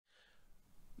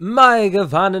My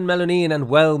Gavanan Melonin, and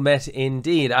well met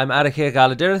indeed. I'm Arakir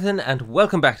Galadirthan, and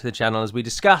welcome back to the channel as we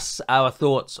discuss our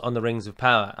thoughts on the Rings of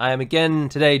Power. I am again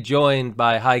today joined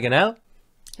by Ganel.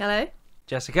 Hello.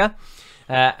 Jessica.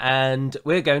 And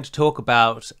we're going to talk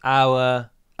about our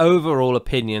overall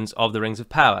opinions of the Rings of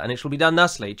Power, and it shall be done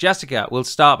thusly. Jessica will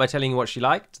start by telling you what she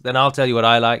liked, then I'll tell you what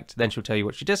I liked, then she'll tell you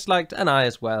what she disliked, and I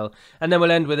as well, and then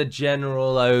we'll end with a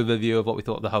general overview of what we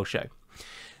thought of the whole show.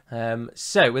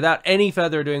 So, without any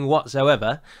further ado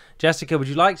whatsoever, Jessica, would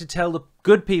you like to tell the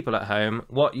good people at home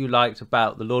what you liked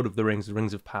about The Lord of the Rings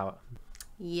of Power?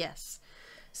 Yes.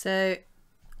 So,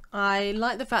 I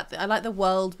like the fact that I like the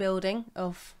world building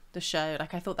of the show.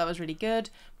 Like, I thought that was really good.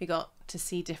 We got to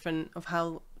see different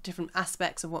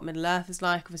aspects of what Middle-earth is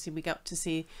like. Obviously, we got to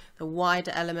see the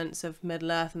wider elements of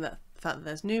Middle-earth and the fact that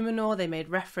there's Numenor. They made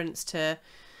reference to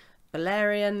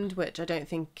Beleriand, which I don't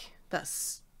think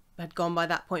had gone by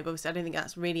that point, but obviously I don't think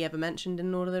that's really ever mentioned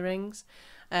in Lord of the Rings.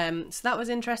 So that was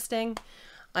interesting.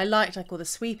 I liked all the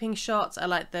sweeping shots. I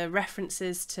liked the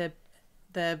references to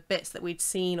the bits that we'd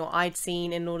seen or I'd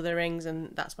seen in Lord of the Rings, and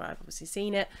that's where I've obviously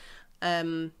seen it.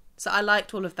 So I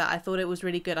liked all of that. I thought it was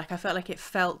really good. Like, I felt like it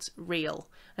felt real.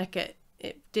 Like it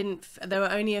didn't. There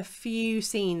were only a few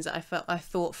scenes that I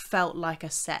thought felt like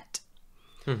a set.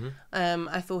 Mm-hmm.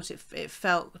 I thought it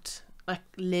felt like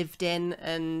lived in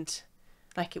and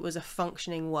like it was a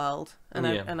functioning world, and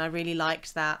I really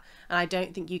liked that. And I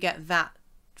don't think you get that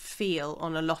feel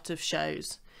on a lot of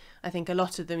shows. I think a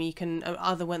lot of them you can,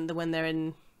 other when they're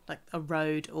in like a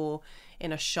road or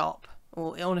in a shop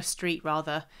or on a street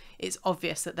rather, it's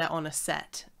obvious that they're on a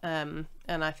set. And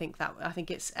I think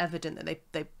it's evident that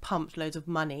they pumped loads of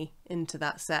money into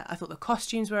that set. I thought the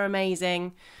costumes were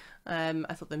amazing.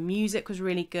 I thought the music was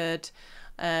really good.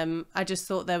 I just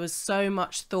thought there was so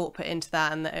much thought put into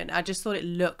that, and I just thought it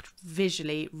looked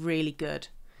visually really good.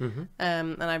 Mm-hmm.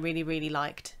 And I really, really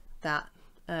liked that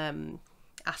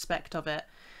aspect of it.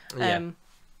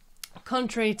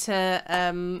 Contrary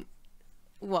to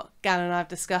what Gal and I have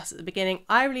discussed at the beginning,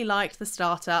 I really liked the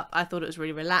startup. I thought it was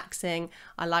really relaxing.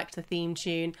 I liked the theme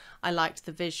tune. I liked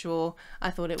the visual.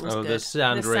 I thought it was good. The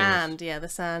sand rings. The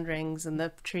sand rings and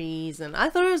the trees, and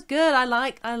I thought it was good. I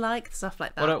like stuff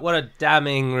like that. What a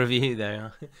damning review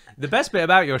there. The best bit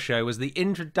about your show was the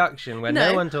introduction where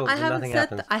no one talks and nothing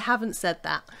happens. I haven't said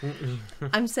that.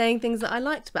 I'm saying things that I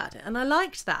liked about it, and I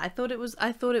liked that. I thought it was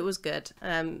good.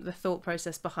 The thought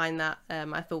process behind that,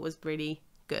 I thought was really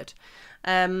good.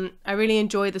 I really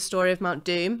enjoyed the story of Mount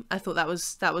Doom. I thought that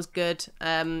was good.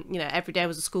 Every day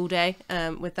was a school day.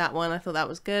 With that one, I thought that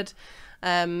was good.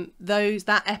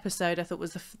 That episode I thought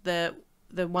was the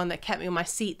one that kept me on my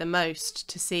seat the most,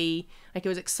 to see. Like, it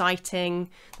was exciting.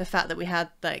 The fact that we had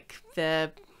like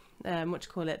the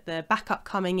the backup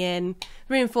coming in,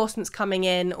 reinforcements coming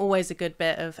in, always a good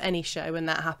bit of any show when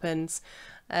that happens.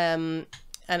 And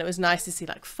it was nice to see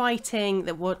like fighting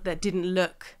that didn't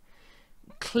look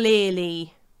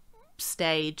clearly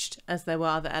staged as there were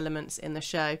other elements in the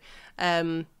show.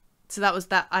 So that was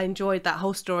that. I enjoyed that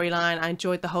whole storyline. I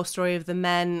enjoyed the whole story of the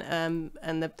men,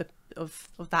 and of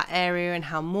that area and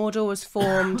how Mordor was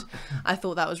formed. I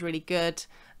thought that was really good.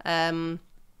 And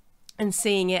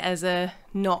seeing it as a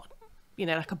not,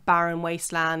 like a barren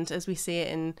wasteland as we see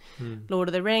it in Lord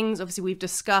of the Rings. Obviously, we've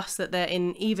discussed that they're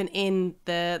even in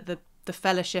the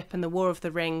Fellowship and the War of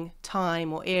the Ring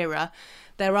time or era,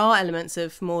 there are elements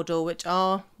of Mordor which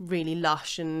are really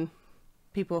lush and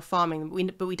people are farming them,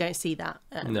 but we don't see that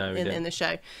in the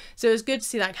show. So it was good to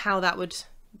see like how that would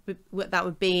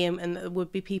be, and there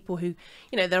would be people who,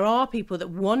 there are people that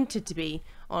wanted to be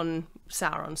on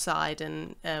Sauron's side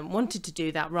and wanted to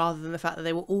do that rather than the fact that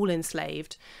they were all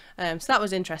enslaved. So that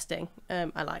was interesting.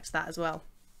 I liked that as well.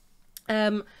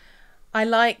 I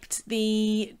liked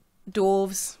the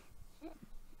dwarves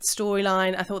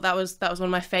storyline. I thought that was one of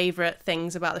my favourite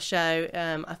things about the show.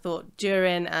 I thought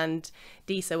Durin and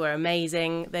Disa were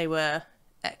amazing. They were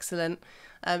excellent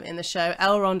in the show.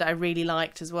 Elrond I really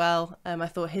liked as well. I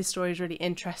thought his story was really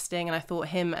interesting, and I thought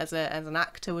him as an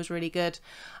actor was really good.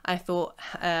 I thought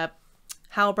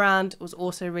Halbrand was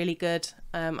also really good.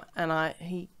 And I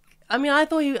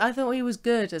thought he was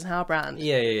good as Halbrand.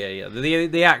 Yeah.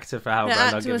 The actor for Halbrand. The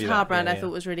actor was Halbrand. I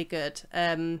thought was really good.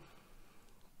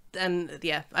 And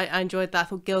yeah, I enjoyed that. I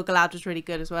thought Gil-galad was really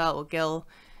good as well, or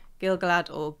Gil-galad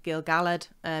or Gil-galad,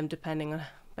 depending on.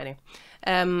 But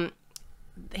anyway,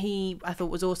 I thought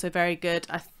was also very good.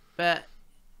 But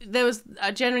there was,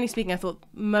 generally speaking, I thought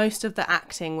most of the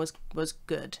acting was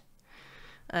good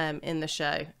in the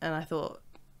show, and I thought,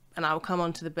 and I will come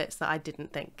on to the bits that I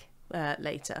didn't think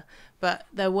later. But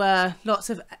there were lots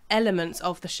of elements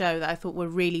of the show that I thought were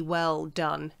really well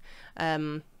done.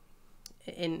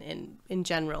 in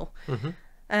general.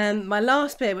 My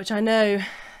last bit, which I know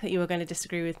that you were going to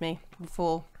disagree with me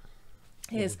before,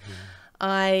 is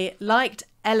I liked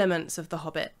elements of The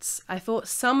Hobbits. I thought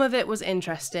some of it was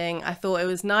interesting. I thought it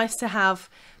was nice to have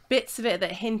bits of it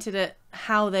that hinted at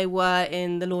how they were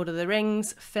in the Lord of the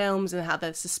Rings films and how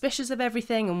they're suspicious of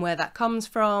everything and where that comes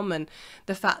from, and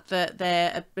the fact that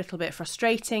they're a little bit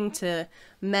frustrating to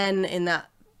men in that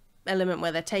element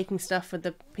where they're taking stuff with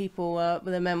the people, where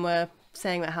the men were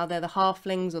saying about how they're the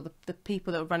halflings, or the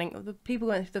people that were running, the people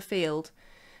going through the field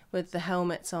with the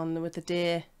helmets on, with the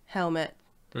deer helmet.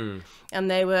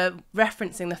 And they were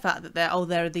referencing the fact that there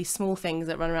are these small things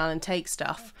that run around and take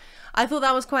stuff. I thought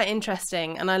that was quite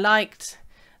interesting, and I liked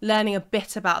learning a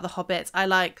bit about the Hobbits. I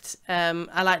liked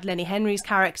Lenny Henry's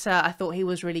character. I thought he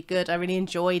was really good. I really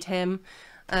enjoyed him,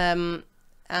 and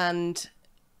I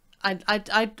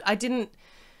didn't.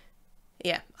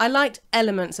 Yeah, I liked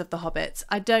elements of the Hobbits.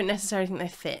 I don't necessarily think they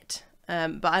fit.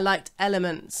 But I liked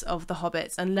elements of the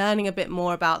Hobbits and learning a bit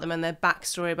more about them and their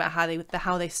backstory, about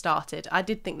how they started. I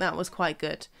did think that was quite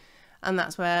good, and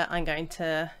that's where I'm going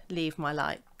to leave my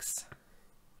likes.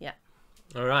 Yeah.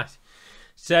 All right.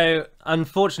 So,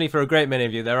 unfortunately for a great many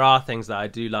of you, there are things that I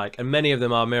do like, and many of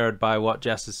them are mirrored by what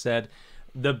Jess has said.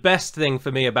 The best thing for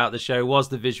me about the show was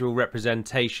the visual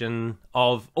representation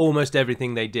of almost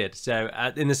everything they did. So,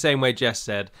 in the same way Jess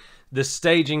said, the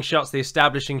staging shots, the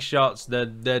establishing shots, the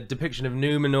depiction of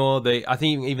Numenor, I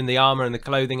think even the armor and the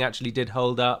clothing actually did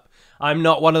hold up. I'm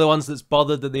not one of the ones that's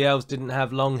bothered that the elves didn't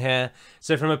have long hair.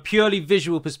 So from a purely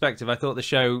visual perspective, I thought the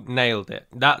show nailed it.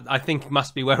 That, I think,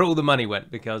 must be where all the money went,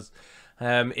 because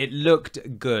it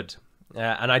looked good.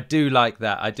 And I do like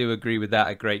that. I do agree with that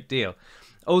a great deal.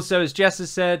 Also, as Jess has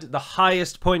said, the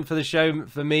highest point for the show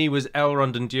for me was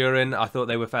Elrond and Durin. I thought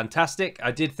they were fantastic.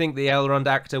 I did think the Elrond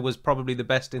actor was probably the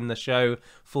best in the show,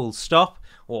 full stop,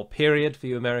 or period for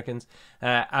you Americans.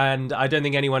 And I don't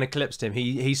think anyone eclipsed him.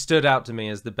 He stood out to me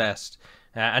as the best.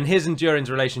 And his and Durin's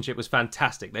relationship was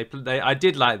fantastic. I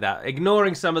did like that,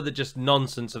 ignoring some of the just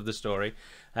nonsense of the story,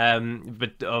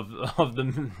 but of the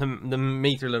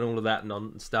Mithril and all of that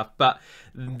stuff. But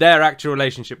their actual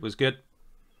relationship was good.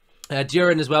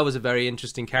 Durin as well was a very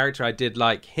interesting character. I did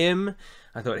like him.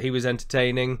 I thought he was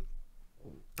entertaining.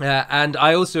 And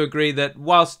I also agree that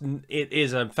whilst it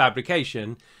is a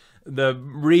fabrication, the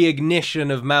reignition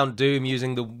of Mount Doom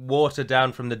using the water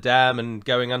down from the dam and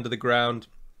going under the ground,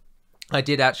 I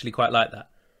did actually quite like that.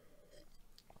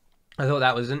 I thought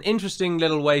that was an interesting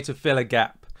little way to fill a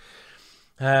gap.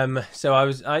 So I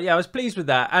was pleased with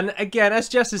that. And again, as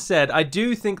Jess has said, I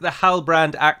do think the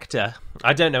Halbrand actor,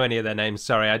 I don't know any of their names,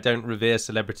 sorry, I don't revere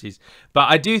celebrities, but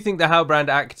I do think the Halbrand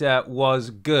actor was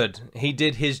good. He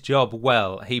did his job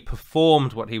well. He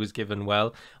performed what he was given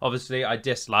well. Obviously, I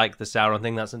dislike the Sauron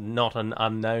thing. That's not an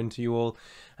unknown to you all.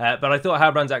 But I thought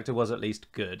Halbrand's actor was at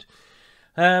least good.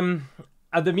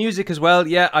 The music as well,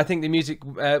 yeah, I think the music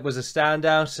was a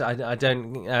standout. I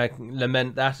don't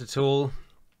lament that at all.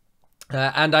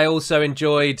 And I also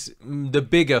enjoyed the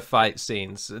bigger fight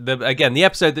scenes. Again, the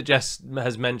episode that Jess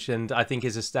has mentioned, I think,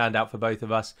 is a standout for both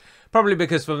of us. Probably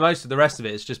because for most of the rest of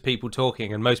it, it's just people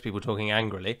talking, and most people talking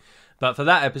angrily. But for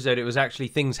that episode, it was actually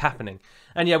things happening.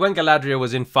 And yeah, when Galadriel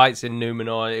was in fights in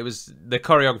Numenor, the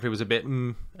choreography was a bit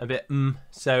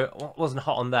so I wasn't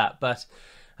hot on that. But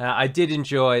I did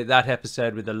enjoy that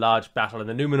episode with the large battle and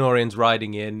the Numenorians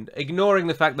riding in, ignoring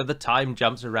the fact that the time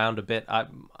jumps around a bit.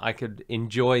 I could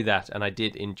enjoy that, and I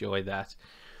did enjoy that.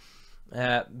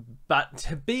 But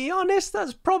to be honest,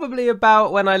 that's probably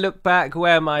about, when I look back,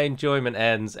 where my enjoyment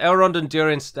ends. Elrond and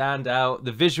Durin stand out.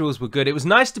 The visuals were good. It was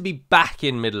nice to be back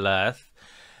in Middle-earth.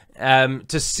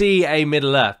 To see a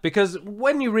Middle-earth, because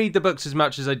when you read the books as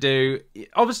much as I do,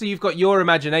 obviously you've got your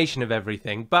imagination of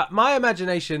everything, but my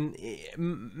imagination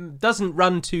doesn't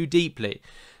run too deeply.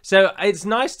 So it's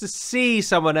nice to see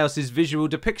someone else's visual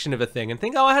depiction of a thing and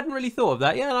think, oh, I hadn't really thought of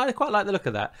that. Yeah, I quite like the look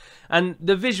of that. And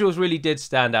the visuals really did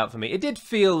stand out for me. It did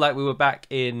feel like we were back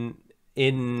in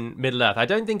Middle-earth. I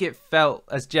don't think it felt,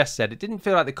 as Jess said, it didn't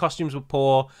feel like the costumes were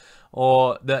poor,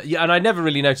 and I never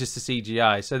really noticed the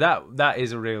CGI, so that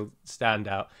is a real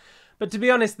standout. But to be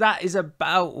honest, that is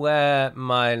about where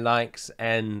my likes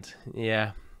end.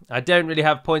 Yeah, I don't really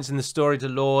have points in the story to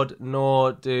laud,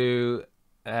 nor do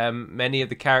many of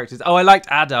the characters. Oh, I liked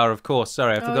Adar, of course.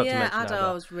 Sorry, I forgot to mention Adar.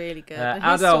 Adar was really good.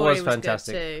 Adar was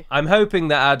fantastic. I'm hoping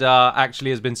that Adar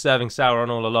actually has been serving Sauron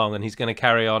all along, and he's going to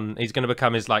carry on. He's going to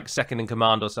become his second in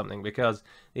command or something, because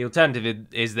the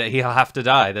alternative is that he'll have to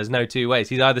die. There's no two ways.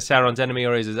 He's either Sauron's enemy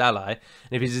or he's his ally. And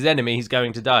if he's his enemy, he's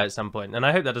going to die at some point. And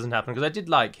I hope that doesn't happen, because I did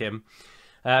like him.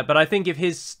 But I think if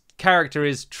his character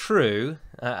is true,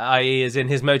 i.e. as in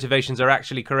his motivations are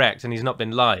actually correct and he's not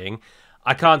been lying,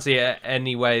 I can't see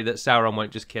any way that Sauron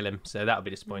won't just kill him, so that would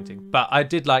be disappointing. But I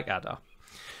did like Adar.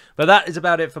 But that is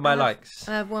about it for my likes.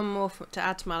 I have one more to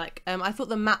add to my like. I thought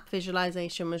the map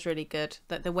visualization was really good.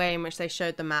 That the way in which they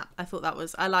showed the map,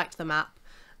 I liked the map.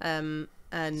 And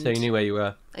so you knew where you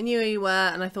were. I knew where you were,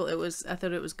 and I thought it was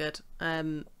good.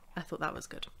 I thought that was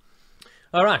good.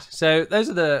 All right, so those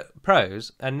are the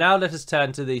pros, and now let us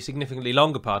turn to the significantly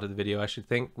longer part of the video, I should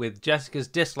think, with Jessica's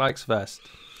dislikes first.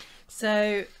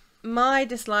 So my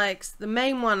dislikes, the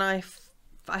main one I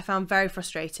found very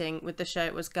frustrating with the show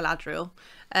was Galadriel.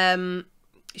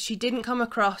 She didn't come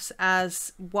across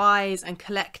as wise and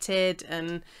collected,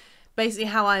 and basically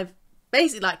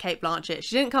like Cate Blanchett.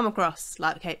 She didn't come across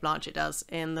like Cate Blanchett does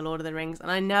in The Lord of the Rings, and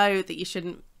I know that you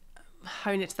shouldn't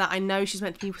hone it to that. I know she's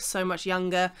meant to be so much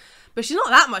younger, but she's not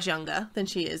that much younger than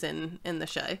she is in the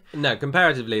show. No,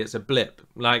 comparatively it's a blip.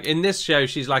 Like in this show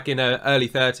she's like in her early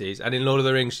 30s, and in Lord of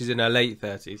the Rings she's in her late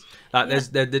 30s. Like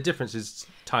the difference is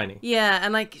tiny. Yeah,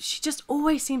 and like she just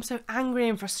always seems so angry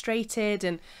and frustrated,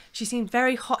 and she seemed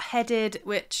very hot-headed,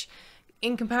 which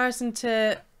in comparison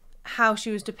to how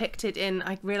she was depicted in,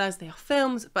 I realise they are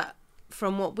films, but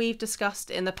from what we've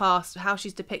discussed in the past, how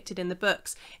she's depicted in the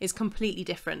books is completely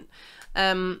different.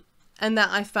 And that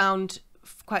I found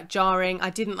quite jarring. I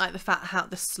didn't like the fact how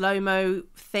the slow-mo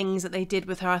things that they did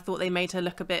with her. I thought they made her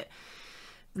look a bit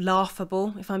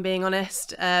laughable, if I'm being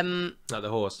honest. Like the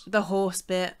horse. The horse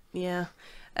bit, yeah.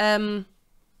 And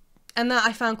that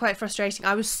I found quite frustrating.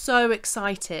 I was so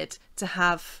excited to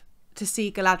see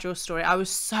Galadriel's story. I was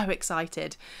so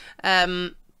excited.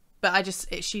 But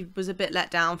she was a bit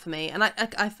let down for me, and I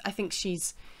think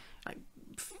she's like,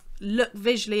 look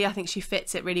visually, I think she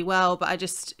fits it really well. But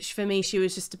for me, she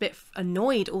was just a bit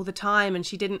annoyed all the time, and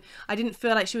I didn't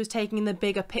feel like she was taking the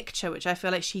bigger picture, which I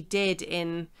feel like she did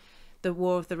in the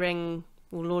Lord of the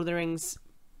Rings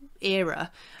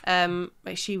era.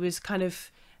 Like she was kind of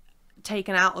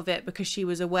taken out of it because she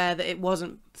was aware that it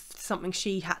wasn't something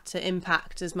she had to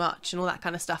impact as much and all that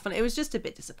kind of stuff, and it was just a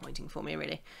bit disappointing for me,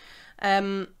 really.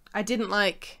 I didn't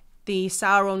like the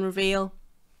Sauron reveal.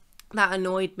 That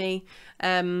annoyed me.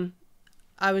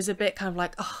 I was a bit kind of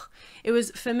like,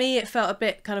 for me, it felt a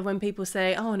bit kind of when people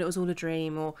say, oh, and it was all a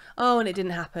dream, or, oh, and it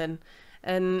didn't happen.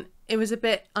 And it was a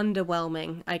bit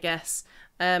underwhelming, I guess.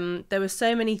 There were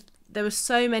so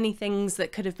many things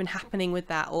that could have been happening with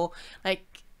that, or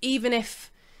like, even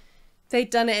if they'd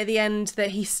done it at the end that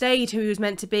he stayed who he was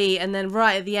meant to be, and then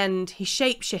right at the end he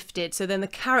shape-shifted, so then the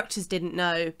characters didn't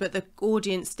know but the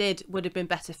audience did, would have been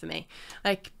better for me.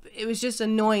 Like, it was just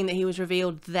annoying that he was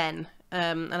revealed then,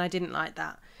 and I didn't like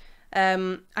that.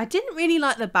 I didn't really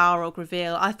like the Balrog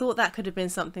reveal. I thought that could have been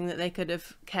something that they could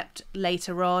have kept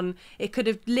later on. It could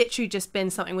have literally just been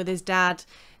something with his dad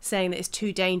saying that it's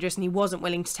too dangerous and he wasn't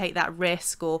willing to take that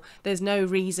risk, or there's no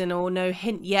reason or no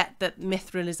hint yet that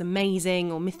Mithril is amazing,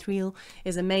 or Mithril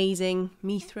is amazing.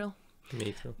 Mithril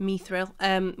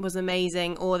was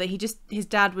amazing, or that his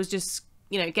dad was just,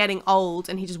 getting old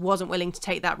and he just wasn't willing to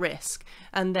take that risk.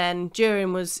 And then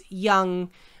Durin was young,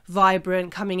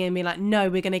 vibrant, coming in being like, no,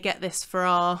 we're going to get this for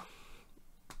our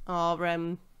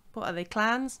what are they,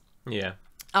 clans? Yeah.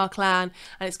 Our clan,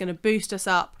 and it's going to boost us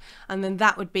up. And then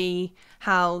that would be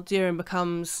how Durin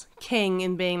becomes king,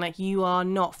 in being like, you are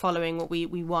not following what we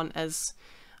want as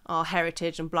our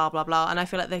heritage and blah blah blah. And I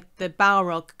feel like the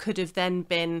Balrog could have then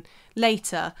been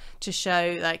later to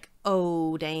show like,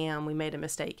 oh damn, we made a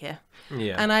mistake here.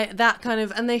 Yeah.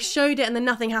 And they showed it and then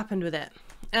nothing happened with it.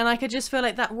 And I could just feel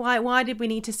like that. Why did we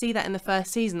need to see that in the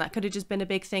first season? That could have just been a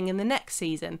big thing in the next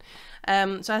season.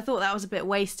 So I thought that was a bit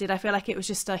wasted. I feel like it was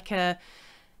just like to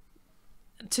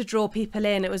draw people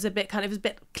in. It was a bit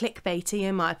clickbaity,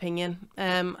 in my opinion.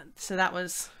 So that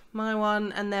was my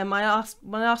one. And then my last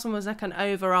one was like an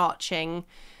overarching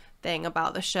thing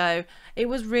about the show. It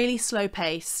was really slow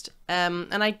paced.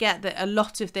 And I get that a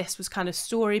lot of this was kind of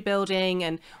story building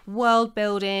and world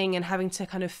building and having to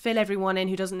kind of fill everyone in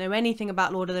who doesn't know anything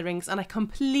about Lord of the Rings. And I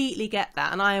completely get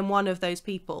that. And I am one of those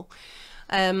people.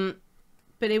 But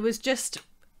it was just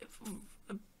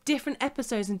different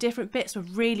episodes and different bits were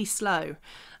really slow.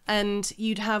 And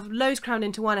you'd have loads crammed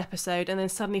into one episode, and then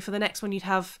suddenly for the next one you'd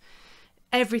have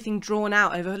everything drawn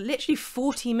out over literally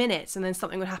 40 minutes, and then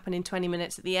something would happen in 20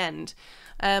 minutes at the end.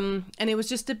 And it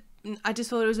was I just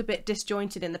thought it was a bit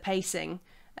disjointed in the pacing.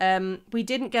 We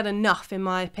didn't get enough, in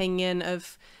my opinion,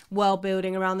 of world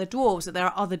building around the dwarves, that there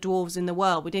are other dwarves in the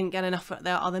world. We didn't get enough that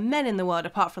there are other men in the world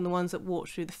apart from the ones that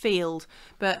walked through the field.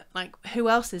 But like, who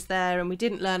else is there? And we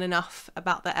didn't learn enough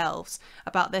about the elves,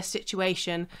 about their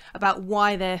situation, about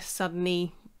why they're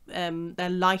suddenly their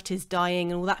light is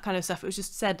dying and all that kind of stuff. It was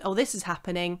just said, oh, this is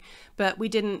happening, but we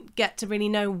didn't get to really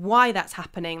know why that's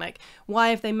happening. Like, why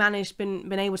have they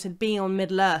been able to be on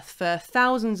Middle Earth for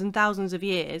thousands and thousands of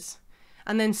years,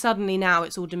 and then suddenly now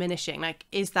it's all diminishing? Like,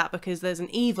 is that because there's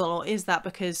an evil, or is that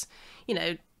because, you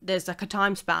know, there's like a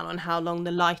time span on how long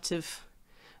the light of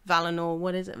Valinor,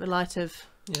 what is it, the light of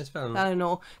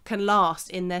Valinor can last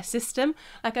in their system?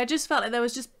 Like, I just felt like there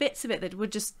was just bits of it that were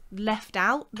just left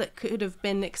out that could have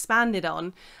been expanded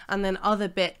on, and then other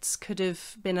bits could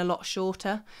have been a lot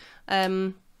shorter,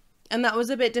 and that was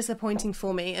a bit disappointing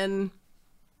for me. And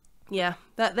yeah,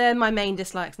 they're my main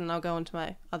dislikes, and I'll go on to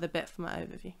my other bit for my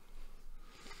overview.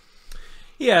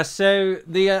 Yeah, so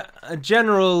the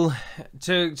general,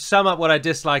 to sum up what I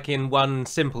dislike in one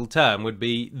simple term, would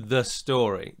be the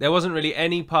story. There wasn't really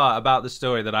any part about the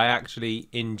story that I actually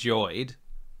enjoyed.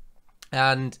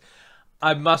 And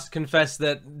I must confess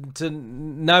that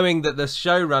knowing that the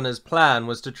showrunner's plan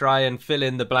was to try and fill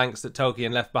in the blanks that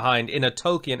Tolkien left behind in a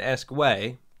Tolkien-esque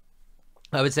way,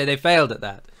 I would say they failed at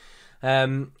that.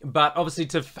 But obviously,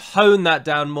 to hone that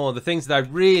down more, the things that I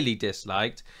really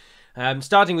disliked,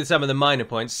 starting with some of the minor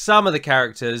points, some of the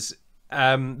characters,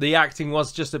 the acting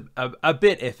was just a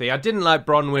bit iffy. I didn't like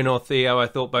Bronwyn or Theo. I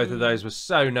thought both of those were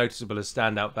so noticeable as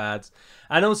standout bads.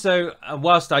 And also,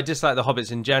 whilst I dislike the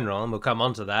Hobbits in general, and we'll come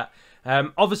on to that,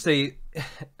 obviously,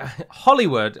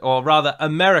 Hollywood, or rather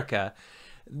America,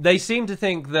 they seem to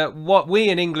think that what we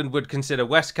in England would consider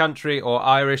West Country or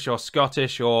Irish or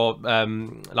Scottish or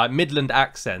like Midland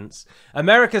accents,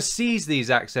 America sees these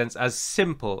accents as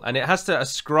simple, and it has to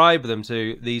ascribe them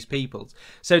to these peoples.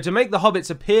 So to make the Hobbits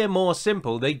appear more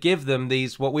simple, they give them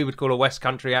these, what we would call a West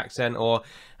Country accent, or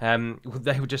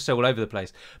they were just so all over the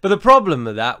place. But the problem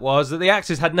with that was that the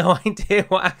actors had no idea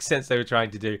what accents they were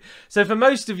trying to do. So for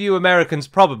most of you Americans,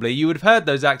 probably, you would have heard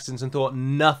those accents and thought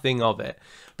nothing of it.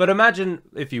 But imagine,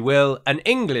 if you will, an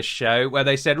English show where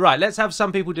they said, right, let's have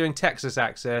some people doing Texas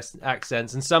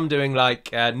accents and some doing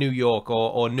like New York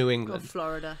or New England. Or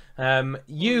Florida.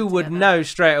 You would know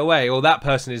straight away, or that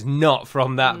person is not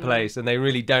from that place, and they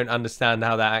really don't understand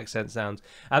how that accent sounds.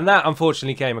 And that,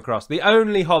 unfortunately, came across. The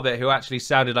only Hobbit who actually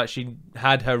sounded like she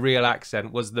had her real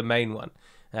accent was the main one,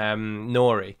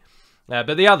 Nori.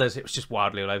 But the others, it was just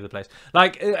wildly all over the place.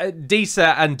 Like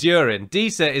Disa and Durin.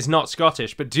 Disa is not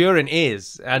Scottish, but Durin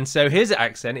is. And so his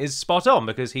accent is spot on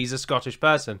because he's a Scottish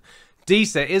person.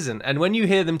 Disa isn't. And when you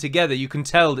hear them together, you can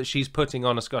tell that she's putting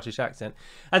on a Scottish accent.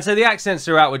 And so the accents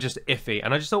throughout were just iffy.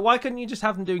 And I just thought, why couldn't you just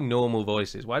have them doing normal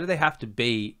voices? Why do they have to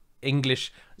be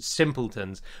English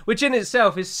simpletons, which in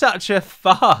itself is such a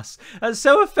farce and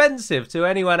so offensive to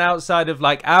anyone outside of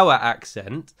like our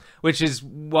accent, which is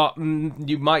what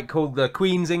you might call the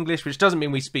Queen's English, which doesn't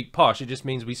mean we speak posh, it just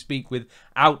means we speak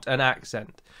without an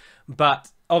accent.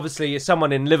 But obviously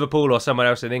someone in Liverpool or someone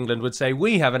else in England would say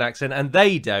we have an accent and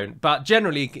they don't, but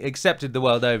generally accepted the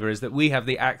world over is that we have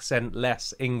the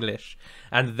accent-less English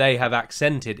and they have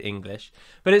accented English.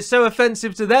 But it's so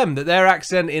offensive to them that their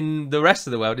accent in the rest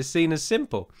of the world is seen as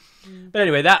simple. But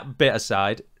anyway, that bit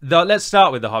aside, let's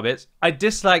start with the Hobbits. I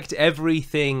disliked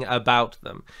everything about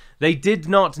them. They did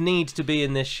not need to be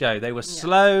in this show. They were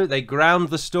slow, they ground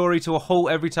the story to a halt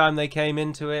every time they came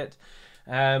into it.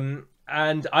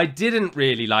 And I didn't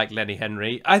really like Lenny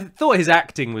Henry. I thought his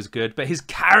acting was good, but his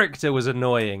character was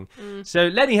annoying. So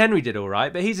Lenny Henry did all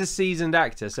right, but he's a seasoned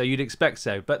actor, so you'd expect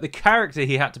so. But the character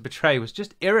he had to portray was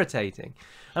just irritating.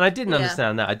 And I didn't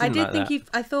understand that.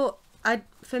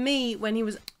 For me, when he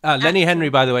was... Lenny Henry,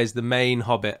 by the way, is the main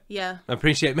Hobbit. Yeah. I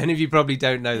appreciate many of you probably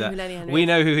don't know that. We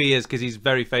know who he is because he's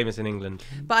very famous in England.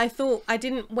 But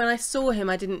when I saw him,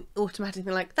 I didn't automatically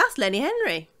think like, that's Lenny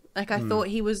Henry. Like, I thought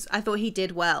he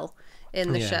did well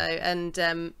in the show,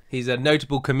 and he's a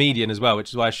notable comedian as well, which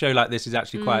is why a show like this is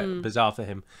actually quite bizarre for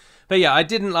him. But yeah, I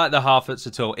didn't like the Harfoots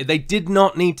at all. They did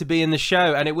not need to be in the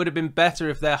show, and it would have been better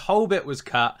if their whole bit was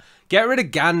cut. Get rid of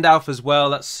Gandalf as well.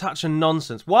 That's such a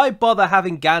nonsense. Why bother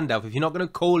having Gandalf if you're not going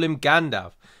to call him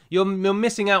Gandalf? You're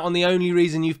missing out on the only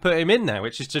reason you've put him in there,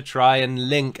 which is to try and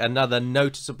link another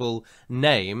noticeable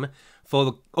name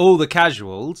for all the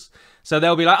casuals. So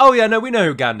they'll be like, oh yeah, no, we know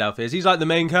who Gandalf is. He's like the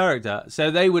main character. So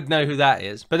they would know who that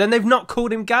is. But then they've not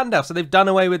called him Gandalf. So they've done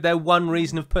away with their one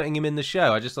reason of putting him in the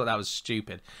show. I just thought that was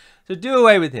stupid. So do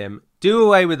away with him. Do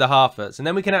away with the Harfoots. And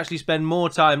then we can actually spend more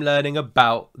time learning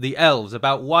about the elves,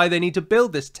 about why they need to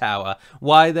build this tower,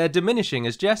 why they're diminishing,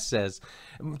 as Jess says.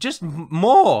 Just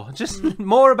more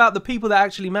about the people that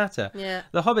actually matter. Yeah.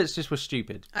 The Hobbits just were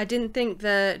stupid. I didn't think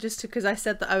because I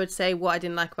said that I would say what I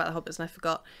didn't like about the Hobbits and I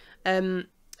forgot.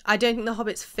 I don't think the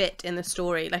Hobbits fit in the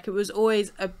story. Like, it was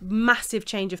always a massive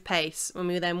change of pace when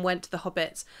we then went to the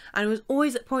Hobbits, and it was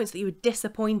always at points that you were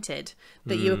disappointed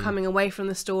that you were coming away from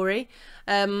the story.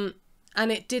 And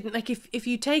it didn't, like, if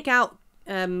you take out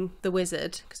the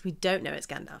wizard, because we don't know it's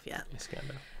Gandalf yet. It's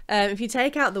Gandalf. If you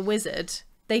take out the wizard,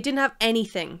 they didn't have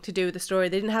anything to do with the story.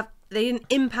 They didn't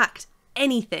impact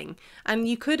anything. And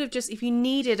you could have just, if you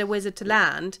needed a wizard to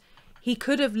land, he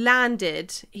could have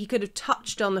landed, he could have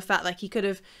touched on the fact, like, he could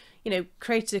have, you know,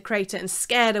 created a crater and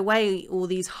scared away all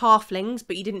these halflings,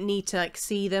 but you didn't need to, like,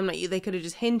 see them. Like, they could have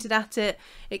just hinted at it.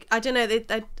 I don't know,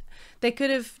 they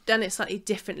could have done it slightly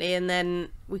differently, and then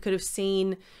we could have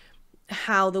seen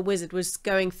how the wizard was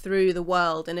going through the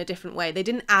world in a different way. They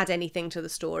didn't add anything to the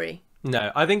story.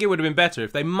 No, I think it would have been better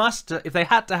if they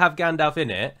had to have Gandalf in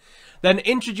it, then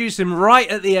introduce him right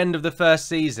at the end of the first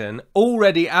season,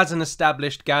 already as an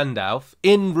established Gandalf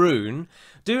in Rune.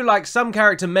 Do, like, some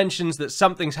character mentions that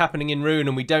something's happening in Rune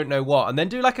and we don't know what, and then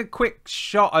do, like, a quick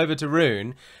shot over to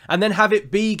Rune, and then have it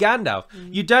be Gandalf.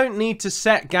 You don't need to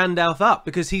set Gandalf up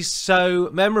because he's so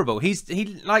memorable.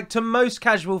 He like, to most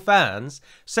casual fans,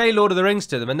 say Lord of the Rings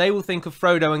to them, and they will think of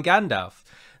Frodo and Gandalf.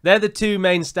 They're the two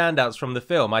main standouts from the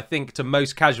film, I think, to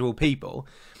most casual people.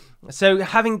 So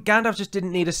having Gandalf just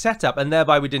didn't need a setup, and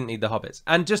thereby we didn't need the Hobbits.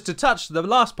 And just to touch the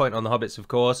last point on the Hobbits, of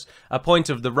course, a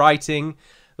point of the writing.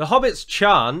 The Hobbits'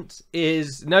 chant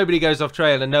is nobody goes off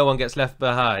trail and no one gets left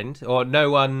behind, or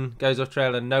no one goes off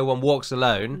trail and no one walks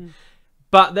alone.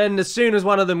 But then as soon as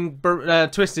one of them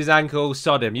twists his ankle,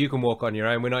 sod him, you can walk on your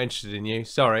own, we're not interested in you,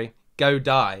 sorry, go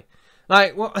die.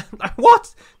 Like, what?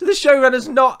 What? Do the showrunners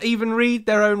not even read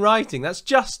their own writing? That's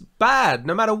just bad,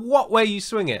 no matter what way you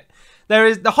swing it.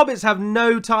 The Hobbits have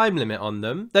no time limit on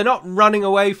them. They're not running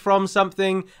away from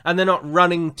something, and they're not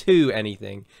running to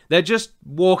anything. They're just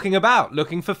walking about,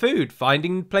 looking for food,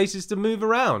 finding places to move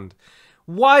around.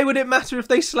 Why would it matter if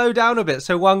they slow down a bit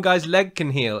so one guy's leg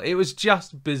can heal? It was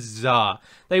just bizarre.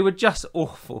 They were just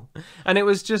awful. And it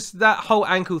was just, that whole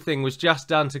ankle thing was just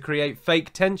done to create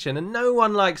fake tension, and no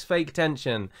one likes fake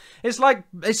tension. It's like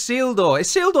Isildur.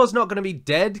 Isildur's not going to be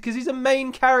dead because he's a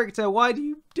main character. Why do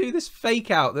you do this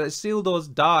fake out that Isildur's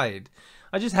died?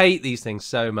 I just hate these things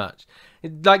so much.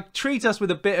 Like, treat us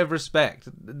with a bit of respect.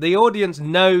 The audience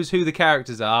knows who the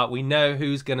characters are. We know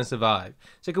who's going to survive.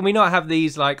 So can we not have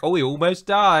these, like, oh, he almost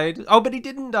died. Oh, but he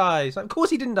didn't die. So of course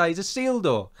he didn't die. He's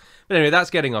Isildur. But anyway, that's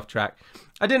getting off track.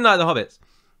 I didn't like the Hobbits.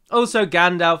 Also,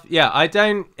 Gandalf. Yeah, I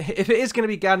don't... If it is going to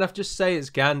be Gandalf, just say it's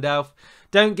Gandalf.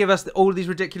 Don't give us all these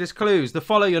ridiculous clues. The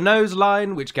follow your nose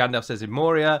line, which Gandalf says in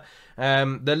Moria.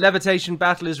 The levitation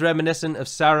battle is reminiscent of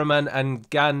Saruman and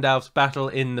Gandalf's battle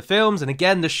in the films. And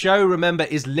again, the show, remember,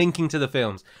 is linking to the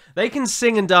films. They can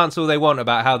sing and dance all they want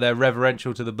about how they're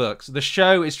reverential to the books. The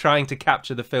show is trying to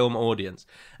capture the film audience.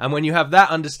 And when you have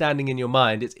that understanding in your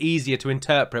mind, it's easier to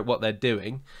interpret what they're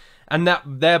doing. And that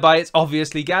thereby it's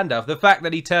obviously Gandalf. The fact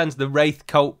that he turns the Wraith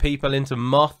cult people into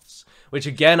moths, which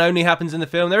again only happens in the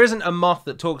film. There isn't a moth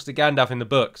that talks to Gandalf in the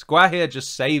books. Gwahir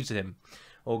just saves him.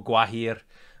 Or Gwahir.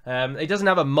 He doesn't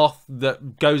have a moth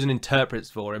that goes and interprets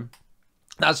for him.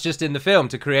 That's just in the film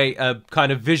to create a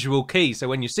kind of visual key. So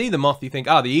when you see the moth, you think,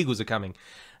 the eagles are coming.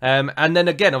 And then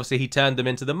again, obviously, he turned them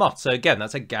into the moth. So again,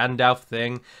 that's a Gandalf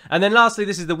thing. And then lastly,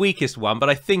 this is the weakest one, but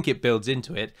I think it builds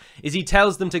into it, is he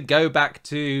tells them to go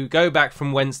back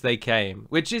from whence they came,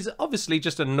 which is obviously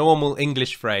just a normal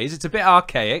English phrase. It's a bit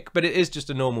archaic, but it is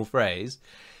just a normal phrase.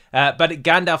 But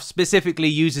Gandalf specifically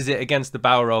uses it against the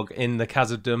Balrog in the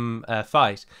Khazad-dûm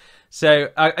fight. So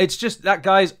it's just, that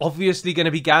guy's obviously going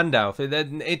to be Gandalf.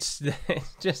 It's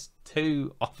just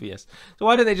too obvious. So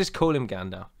why don't they just call him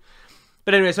Gandalf?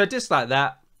 But anyway, so I dislike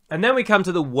that. And then we come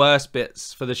to the worst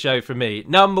bits for the show for me.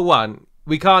 Number one,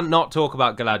 we can't not talk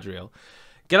about Galadriel.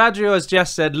 Galadriel, as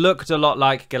Jess said, looked a lot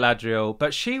like Galadriel,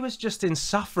 but she was just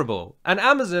insufferable. And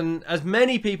Amazon, as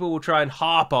many people will try and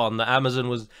harp on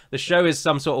that the show is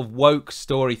some sort of woke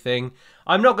story thing.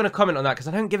 I'm not going to comment on that because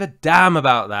I don't give a damn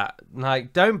about that.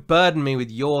 Like, don't burden me with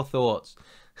your thoughts.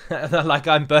 Like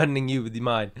I'm burdening you with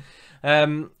mine.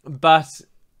 But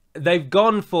they've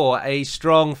gone for a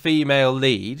strong female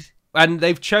lead, and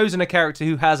they've chosen a character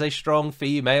who has a strong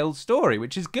female story,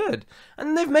 which is good.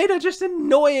 And they've made her just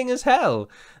annoying as hell.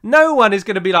 No one is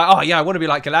going to be like, oh yeah, I want to be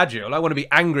like Galadriel. I want to be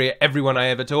angry at everyone I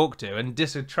ever talk to and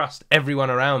distrust everyone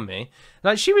around me.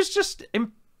 Like, she was just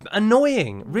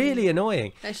annoying, really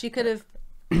annoying. She could have,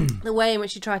 the way in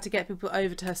which she tried to get people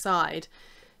over to her side,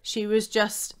 she was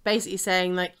just basically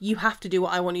saying, like, you have to do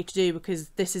what I want you to do because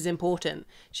this is important.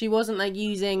 She wasn't, like,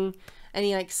 using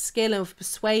any like skill of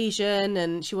persuasion,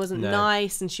 and she wasn't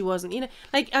nice, and she wasn't, you know,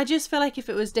 like I just feel like if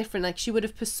it was different, like she would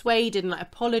have persuaded and like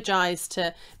apologized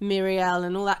to Miriel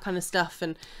and all that kind of stuff.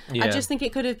 And I just think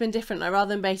it could have been different, like, rather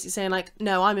than basically saying like,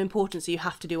 no, I'm important, so you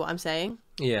have to do what I'm saying.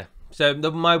 Yeah. So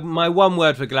my one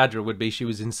word for Galadriel would be she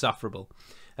was insufferable.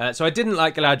 So I didn't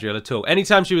like Galadriel at all.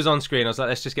 Anytime she was on screen, I was like,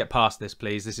 let's just get past this,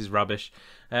 please. This is rubbish.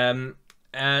 And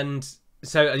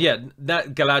so, yeah,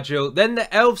 that Galadriel. Then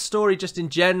the elf story just in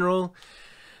general.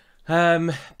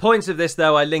 Points of this,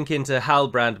 though, I link into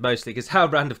Halbrand mostly, because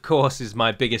Halbrand, of course, is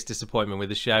my biggest disappointment with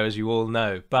the show, as you all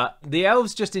know. But the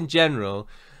elves just in general,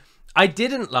 I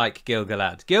didn't like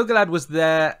Gil-galad. Gil-galad was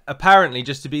there, apparently,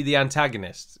 just to be the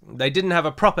antagonist. They didn't have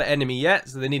a proper enemy yet,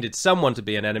 so they needed someone to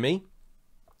be an enemy.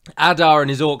 Adar and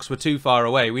his orcs were too far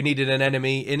away. We needed an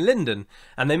enemy in Lindon,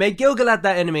 and they made Gil-galad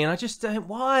that enemy. And I just don't.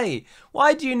 Why?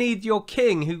 Why do you need your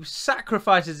king who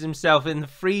sacrifices himself in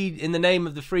the name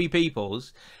of the free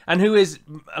peoples, and who is,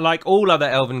 like all other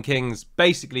elven kings,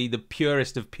 basically the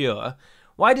purest of pure?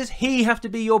 Why does he have to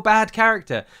be your bad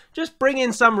character? Just bring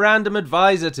in some random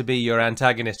advisor to be your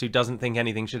antagonist who doesn't think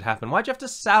anything should happen. Why'd you have to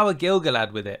sour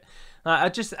Gil-galad with it?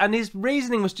 And his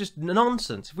reasoning was just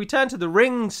nonsense. If we turn to the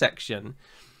ring section,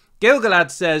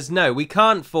 Gil-galad says, no, we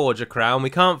can't forge a crown, we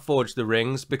can't forge the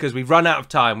rings because we've run out of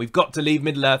time, we've got to leave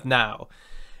Middle-earth now.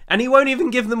 And he won't even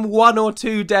give them 1 or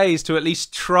 2 days to at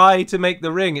least try to make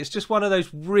the ring. It's just one of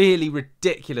those really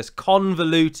ridiculous,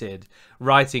 convoluted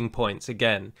writing points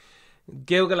again.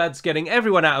 Gil-galad's getting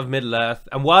everyone out of Middle-earth,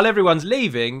 and while everyone's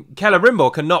leaving,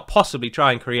 Celebrimbor cannot possibly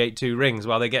try and create 2 rings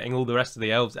while they're getting all the rest of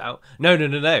the elves out. No.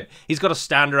 He's got to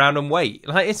stand around and wait.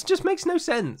 Like, it just makes no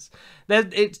sense.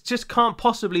 It just can't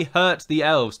possibly hurt the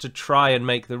elves to try and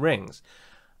make the rings.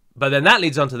 But then that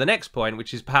leads on to the next point,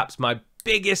 which is perhaps my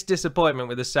biggest disappointment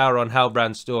with the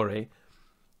Sauron-Halbrand story.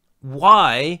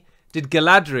 Why did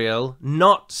Galadriel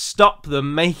not stop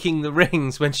them making the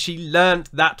rings when she learnt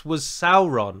that was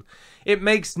Sauron? It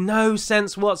makes no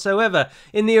sense whatsoever.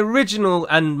 In the original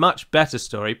and much better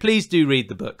story, please do read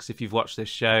the books if you've watched this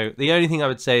show. The only thing I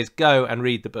would say is go and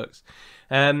read the books.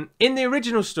 In the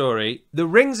original story, the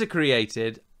rings are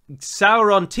created.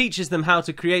 Sauron teaches them how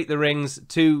to create the rings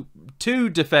to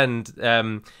defend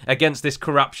against this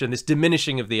corruption, this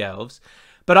diminishing of the elves.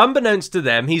 But unbeknownst to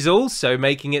them, he's also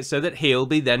making it so that he'll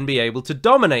then be able to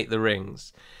dominate the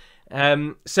rings.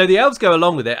 So the elves go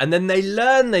along with it, and then they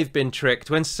learn they've been tricked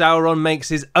when Sauron makes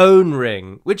his own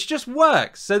ring, which just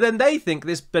works. So then they think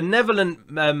this benevolent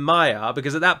Maiar,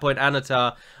 because at that point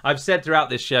Anatar, I've said throughout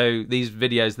this show, these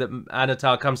videos, that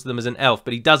Anatar comes to them as an elf,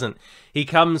 but he doesn't. He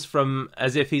comes from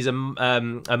as if he's a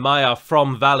Maiar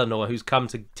from Valinor who's come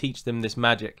to teach them this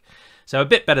magic. So a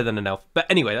bit better than an elf. But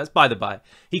anyway, that's by the by.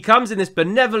 He comes in this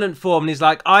benevolent form and he's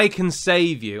like, I can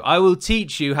save you. I will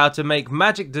teach you how to make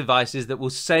magic devices that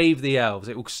will save the elves.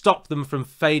 It will stop them from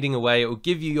fading away. It will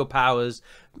give you your powers.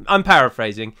 I'm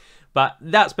paraphrasing, but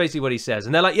that's basically what he says.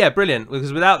 And they're like, yeah, brilliant,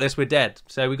 because without this, we're dead.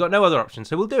 So we've got no other option.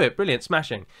 So we'll do it. Brilliant,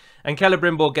 smashing. And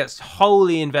Celebrimbor gets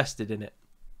wholly invested in it.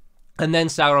 And then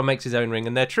Sauron makes his own ring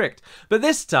and they're tricked. But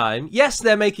this time, yes,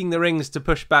 they're making the rings to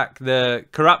push back the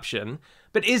corruption.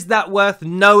 But is that worth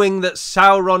knowing that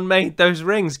Sauron made those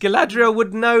rings? Galadriel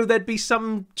would know there'd be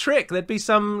some trick, there'd be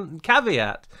some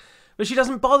caveat. But she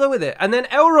doesn't bother with it. And then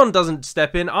Elrond doesn't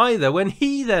step in either when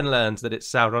he then learns that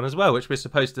it's Sauron as well, which we're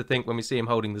supposed to think when we see him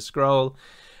holding the scroll.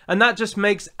 And that just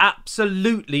makes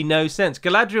absolutely no sense.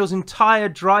 Galadriel's entire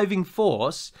driving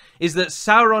force is that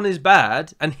Sauron is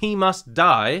bad and he must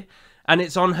die, and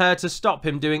it's on her to stop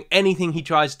him doing anything he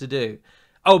tries to do.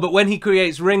 Oh, but when he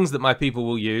creates rings that my people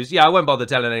will use, yeah, I won't bother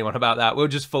telling anyone about that. We'll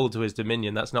just fall to his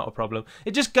dominion. That's not a problem.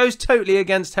 It just goes totally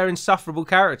against her insufferable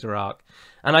character arc.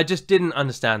 And I just didn't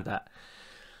understand that.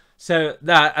 So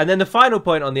that, and then the final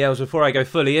point on the elves before I go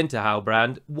fully into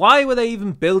Halbrand, why were they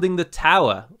even building the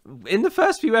tower? In the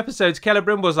first few episodes,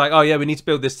 Celebrimbor was like, oh yeah, we need to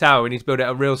build this tower. We need to build it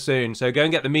up real soon. So go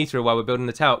and get the meteor while we're building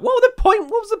the tower. What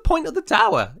was the point of the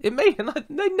tower?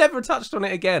 They never touched on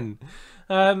it again.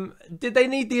 Did they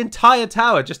need the entire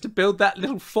tower just to build that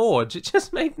little forge? It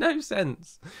just made no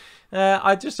sense.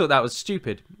 I just thought that was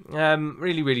stupid.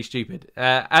 Really, really stupid.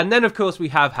 And then, of course, we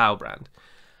have Halbrand.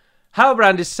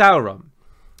 Halbrand is Sauron.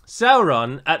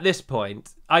 Sauron, at this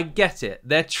point, I get it.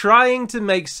 They're trying to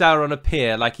make Sauron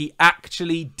appear like he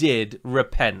actually did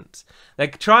repent. They're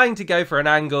trying to go for an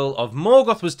angle of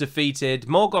Morgoth was defeated,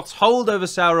 Morgoth's hold over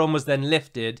Sauron was then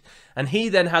lifted, and he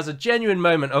then has a genuine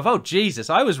moment of, oh, Jesus,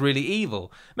 I was really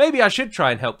evil. Maybe I should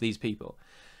try and help these people.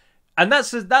 And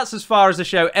that's as far as the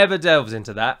show ever delves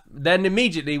into that. Then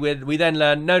immediately we then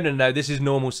learn, no, this is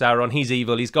normal Sauron. He's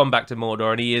evil. He's gone back to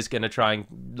Mordor, and he is going to try and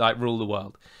rule the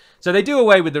world. So they do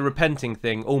away with the repenting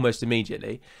thing almost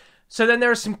immediately. So then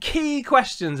there are some key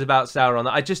questions about Sauron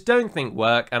that I just don't think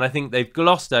work, and I think they've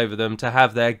glossed over them to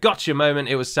have their gotcha moment.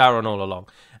 It was Sauron all along.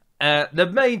 The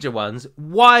major ones: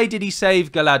 why did he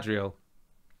save Galadriel?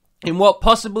 In what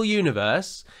possible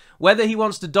universe, whether he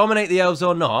wants to dominate the elves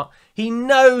or not, he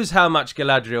knows how much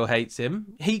Galadriel hates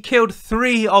him. He killed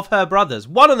 3 of her brothers,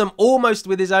 one of them almost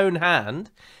with his own hand.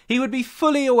 He would be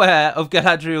fully aware of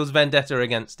Galadriel's vendetta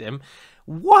against him.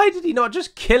 Why did he not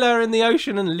just kill her in the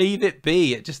ocean and leave it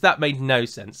be? That made no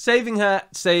sense. Saving her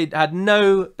had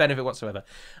no benefit whatsoever.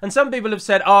 And some people have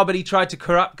said, but he tried to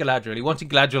corrupt Galadriel. He wanted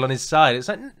Galadriel on his side. It's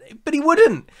like, but he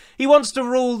wouldn't. He wants to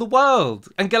rule the world.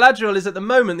 And Galadriel is at the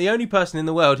moment the only person in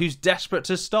the world who's desperate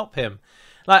to stop him.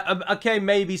 Like, okay,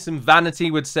 maybe some vanity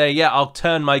would say, yeah, I'll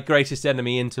turn my greatest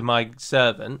enemy into my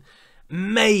servant.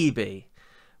 Maybe.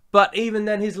 But even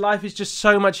then, his life is just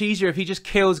so much easier if he just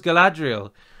kills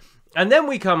Galadriel. And then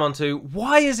we come on to,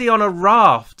 why is he on a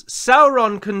raft?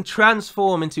 Sauron can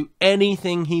transform into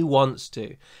anything he wants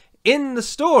to. In the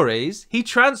stories, he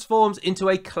transforms into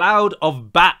a cloud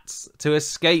of bats to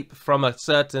escape from a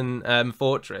certain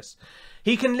fortress.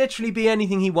 He can literally be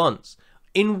anything he wants.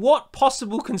 In what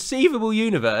possible conceivable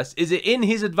universe is it in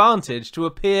his advantage to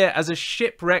appear as a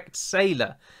shipwrecked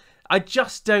sailor? I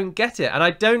just don't get it, and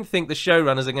I don't think the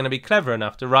showrunners are going to be clever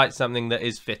enough to write something that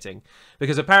is fitting,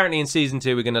 because apparently in season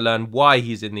 2 we're going to learn why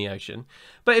he's in the ocean.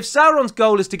 But if Sauron's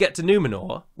goal is to get to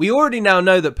Numenor, we already now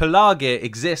know that Pelargir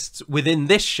exists within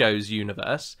this show's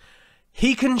universe.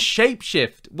 He can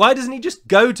shapeshift. Why doesn't he just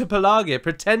go to Pelargir,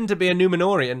 pretend to be a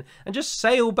Númenórean, and just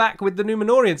sail back with the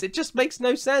Númenóreans? It just makes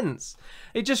no sense.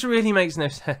 It just really makes no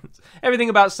sense. Everything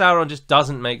about Sauron just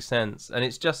doesn't make sense, and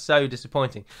it's just so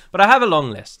disappointing. But I have a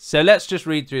long list, so let's just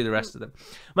read through the rest of them.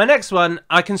 My next one,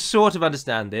 I can sort of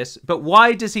understand this, but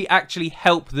why does he actually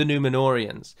help the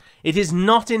Númenóreans? It is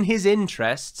not in his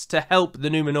interests to help the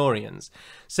Númenóreans.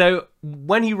 So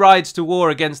when he rides to war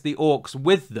against the orcs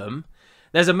with them,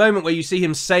 there's a moment where you see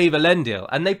him save Elendil,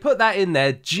 and they put that in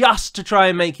there just to try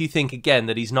and make you think again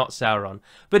that he's not Sauron.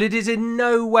 But it is in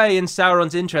no way in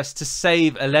Sauron's interest to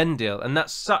save Elendil, and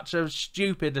that's such a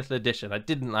stupid little addition. I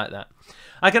didn't like that.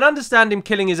 I can understand him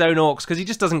killing his own orcs because he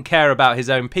just doesn't care about his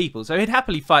own people, so he'd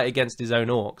happily fight against his own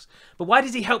orcs. But why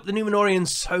does he help the Númenóreans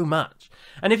so much?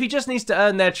 And if he just needs to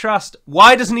earn their trust,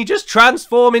 why doesn't he just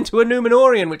transform into a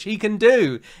Númenórean, which he can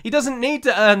do? He doesn't need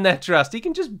to earn their trust. He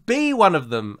can just be one of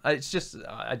them. I just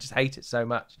hate it so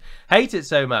much. Hate it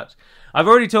so much. I've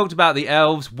already talked about the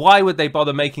elves. Why would they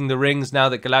bother making the rings now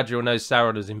that Galadriel knows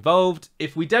Sauron is involved?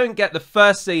 If we don't get the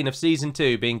first scene of season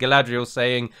 2 being Galadriel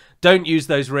saying, "Don't use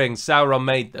those rings, Sauron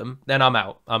made them," then I'm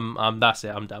out. That's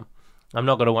it. I'm done. I'm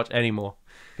not going to watch any more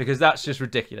because that's just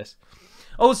ridiculous.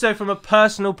 Also, from a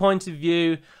personal point of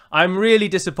view, I'm really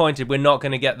disappointed we're not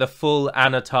going to get the full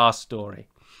Anatar story.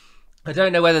 I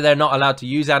don't know whether they're not allowed to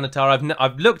use Anatar.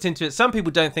 I've looked into it. Some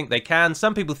people don't think they can.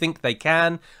 Some people think they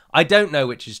can. I don't know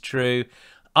which is true.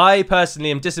 I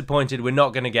personally am disappointed we're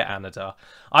not going to get Anatar.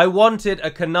 I wanted a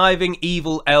conniving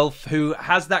evil elf who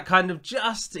has that kind of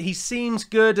he seems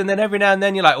good, and then every now and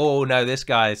then you're like, oh no, this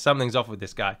guy, something's off with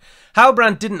this guy.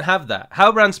 Halbrand didn't have that.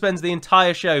 Halbrand spends the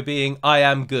entire show being, I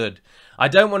am good. I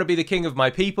don't want to be the king of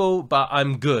my people, but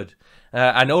I'm good.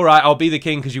 And all right, I'll be the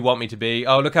king because you want me to be.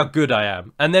 Oh, look how good I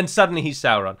am. And then suddenly he's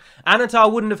Sauron.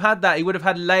 Anatar wouldn't have had that. He would have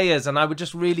had layers, and I would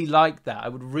just really like that. I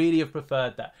would really have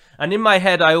preferred that. And in my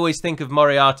head, I always think of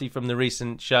Moriarty from the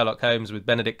recent Sherlock Holmes with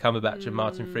Benedict Cumberbatch and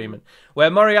Martin Freeman,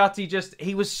 where Moriarty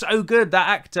he was so good. That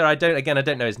actor, I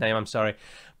don't know his name, I'm sorry.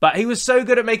 But he was so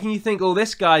good at making you think, oh,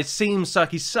 this guy seems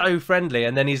like he's so friendly.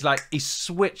 And then he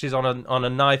switches on a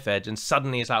knife edge, and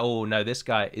suddenly it's like, oh no, this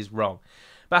guy is wrong.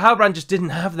 But Halbrand just didn't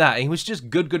have that. He was just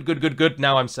good.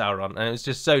 Now I'm Sauron. And it was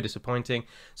just so disappointing.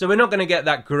 So we're not going to get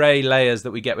that grey layers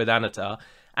that we get with Anatar.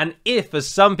 And if, as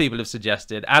some people have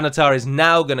suggested, Anatar is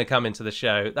now going to come into the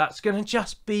show, that's going to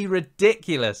just be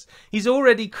ridiculous. He's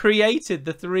already created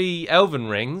the 3 elven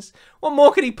rings. What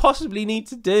more could he possibly need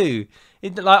to do?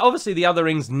 Obviously, the other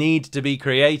rings need to be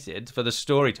created for the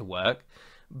story to work.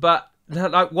 But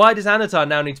why does Anatar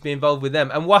now need to be involved with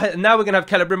them? And now we're going to have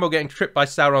Celebrimbor getting tripped by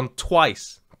Sauron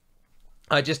twice.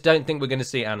 I just don't think we're going to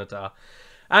see Anatar.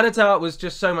 Anatar was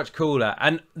just so much cooler.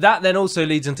 And that then also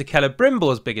leads into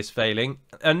Celebrimbor's biggest failing.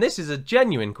 And this is a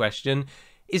genuine question.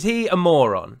 Is he a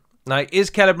moron? Is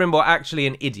Celebrimbor actually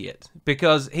an idiot?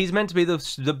 Because he's meant to be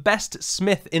the best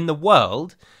smith in the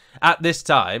world at this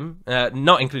time,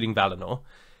 not including Valinor.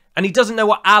 And he doesn't know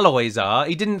what alloys are.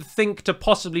 He didn't think to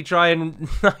possibly try and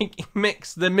like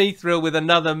mix the mithril with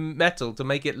another metal to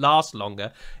make it last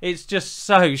longer. It's just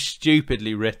so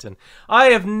stupidly written. I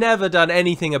have never done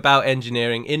anything about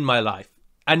engineering in my life.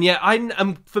 And yet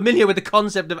I'm familiar with the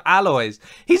concept of alloys.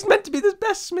 He's meant to be the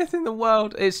best smith in the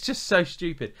world. It's just so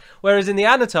stupid. Whereas in the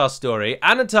Anatar story,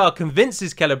 Anatar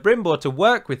convinces Celebrimbor to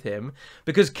work with him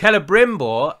because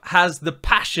Celebrimbor has the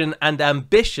passion and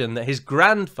ambition that his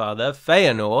grandfather,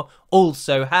 Feanor,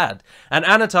 also had. And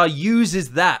Anatar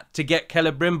uses that to get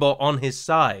Celebrimbor on his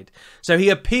side. So he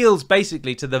appeals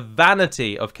basically to the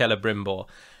vanity of Celebrimbor.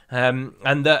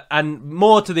 And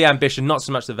more to the ambition, not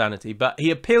so much the vanity, but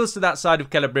he appeals to that side of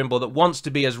Celebrimbor that wants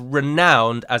to be as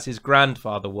renowned as his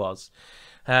grandfather was.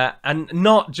 And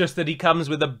not just that he comes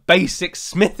with a basic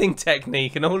smithing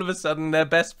technique and all of a sudden they're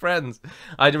best friends.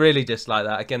 I really dislike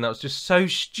that. Again, that was just so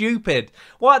stupid.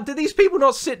 What, do these people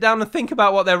not sit down and think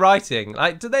about what they're writing?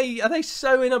 Like, are they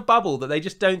so in a bubble that they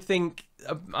just don't think?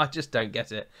 I just don't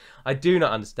get it. I do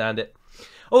not understand it.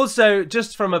 Also,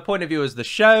 just from a point of view as the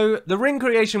show, the ring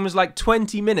creation was like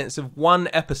 20 minutes of one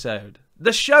episode.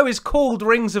 The show is called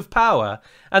Rings of Power,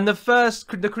 and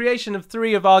the creation of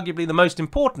 3 of arguably the most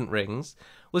important rings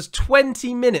was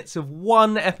 20 minutes of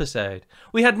one episode.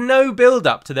 We had no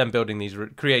build-up to them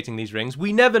creating these rings.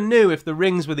 We never knew if the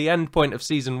rings were the end point of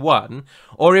season 1,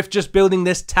 or if just building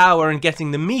this tower and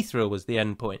getting the mithril was the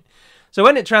end point. So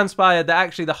when it transpired that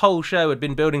actually the whole show had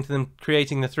been building to them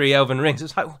creating the 3 elven rings,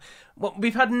 it's like, well,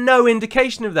 we've had no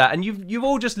indication of that. And you've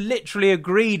all just literally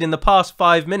agreed in the past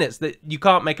 5 minutes that you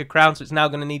can't make a crown, so it's now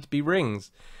going to need to be rings.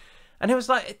 And it was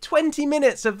like 20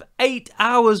 minutes of 8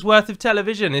 hours worth of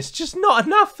television. It's just not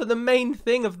enough for the main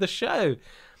thing of the show.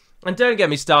 And don't get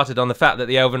me started on the fact that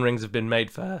the elven rings have been made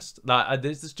first. Like,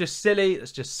 this is just silly.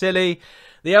 It's just silly.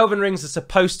 The elven rings are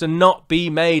supposed to not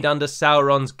be made under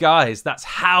Sauron's guise. That's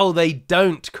how they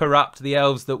don't corrupt the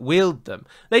elves that wield them.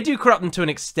 They do corrupt them to an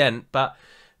extent, but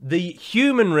the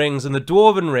human rings and the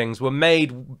dwarven rings were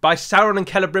made by Sauron and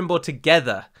Celebrimbor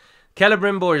together.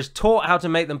 Celebrimbor is taught how to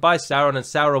make them by Sauron, and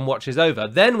Sauron watches over.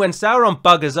 Then when Sauron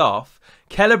buggers off,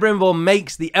 Celebrimbor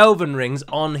makes the elven rings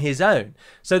on his own.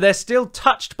 So they're still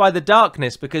touched by the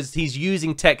darkness because he's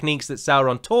using techniques that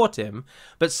Sauron taught him,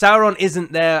 but Sauron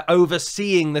isn't there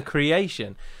overseeing the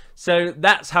creation. So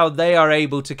that's how they are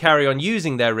able to carry on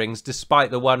using their rings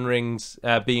despite the One Rings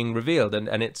being revealed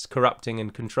and its corrupting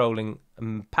and controlling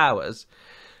powers.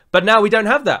 But now we don't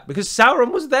have that because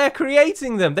Sauron was there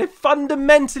creating them. They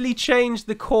fundamentally changed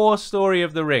the core story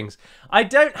of the rings. I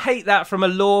don't hate that from a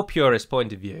lore purist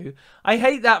point of view. I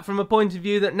hate that from a point of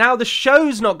view that now the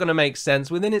show's not going to make sense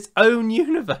within its own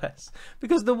universe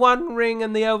because the One Ring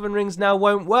and the Elven Rings now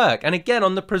won't work. And again,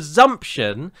 on the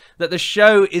presumption that the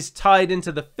show is tied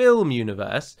into the film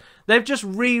universe, they've just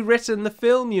rewritten the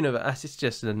film universe. It's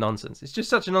just a nonsense. It's just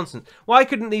such a nonsense. Why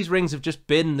couldn't these rings have just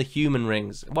been the human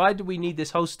rings? Why do we need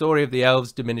this whole story of the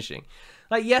elves diminishing?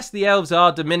 Like, yes, the elves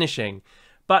are diminishing,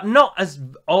 but not as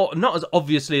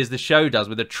obviously as the show does,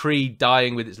 with a tree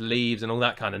dying with its leaves and all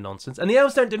that kind of nonsense. And the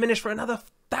elves don't diminish for another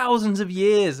thousands of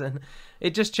years, and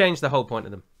it just changed the whole point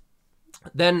of them.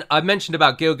 Then I mentioned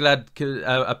about Gil-galad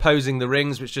opposing the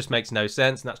rings, which just makes no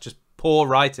sense, and that's just poor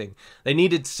writing. They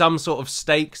needed some sort of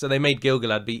stake, so they made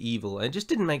Gil-galad be evil, and it just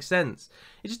didn't make sense.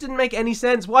 It just didn't make any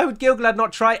sense. Why would Gil-galad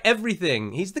not try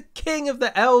everything? He's the king of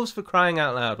the elves, for crying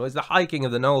out loud, or he's the High King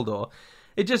of the Noldor.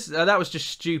 It just, that was just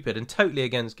stupid and totally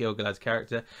against Gil-galad's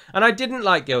character. And I didn't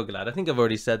like Gil-galad. I think I've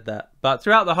already said that. But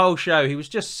throughout the whole show, he was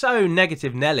just so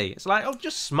negative Nelly. It's like, oh,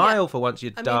 just smile for once, you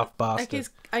daft bastard.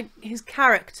 Like his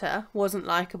character wasn't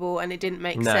likeable, and it didn't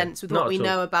make sense with what we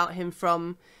know about him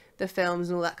from the films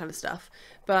and all that kind of stuff.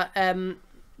 But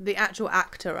the actual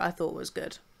actor, I thought, was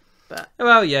good. But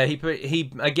well, yeah, he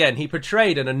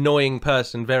portrayed an annoying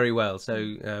person very well.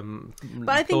 So, but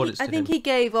I think he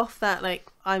gave off that like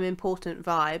I'm important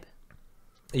vibe.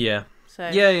 Yeah. So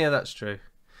yeah, that's true.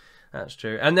 That's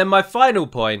true. And then my final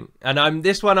point, and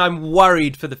I'm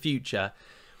worried for the future.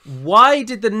 Why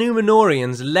did the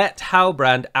Númenóreans let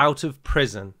Halbrand out of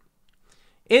prison?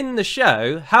 In the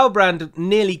show, Halbrand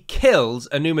nearly kills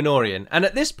a Númenórean, and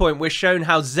at this point we're shown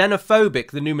how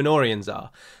xenophobic the Númenóreans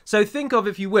are. So think of,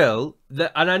 if you will,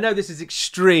 and I know this is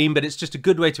extreme, but it's just a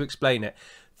good way to explain it.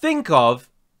 Think of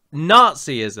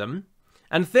Nazism,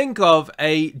 and think of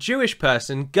a Jewish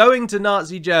person going to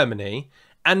Nazi Germany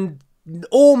and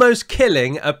almost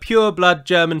killing a pure-blood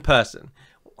German person.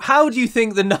 How do you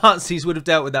think the Nazis would have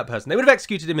dealt with that person? They would have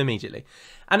executed him immediately.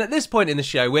 And at this point in the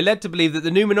show, we're led to believe that the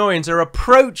Númenóreans are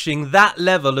approaching that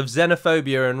level of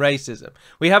xenophobia and racism.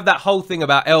 We have that whole thing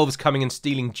about elves coming and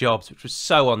stealing jobs, which was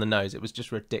so on the nose. It was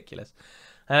just ridiculous.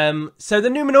 So the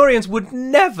Númenóreans would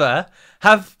never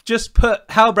have just put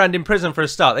Halbrand in prison for a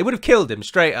start. They would have killed him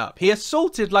straight up. He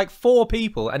assaulted like 4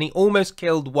 people and he almost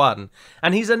killed 1.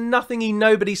 And he's a nothingy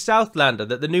nobody Southlander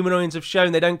that the Númenóreans have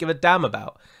shown they don't give a damn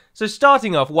about. So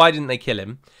starting off, why didn't they kill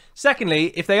him? Secondly,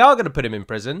 if they are going to put him in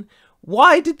prison,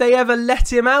 why did they ever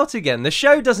let him out again? The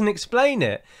show doesn't explain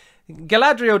it.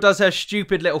 Galadriel does her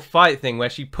stupid little fight thing where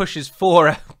she pushes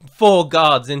four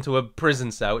guards into a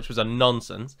prison cell, which was a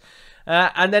nonsense.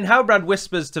 And then Halbrand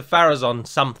whispers to Pharazôn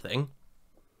something.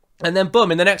 And then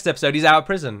boom, in the next episode, he's out of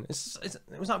prison.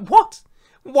 It was like, what?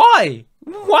 Why?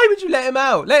 Why would you let him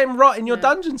out? Let him rot in your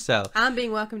dungeon cell. And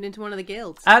being welcomed into one of the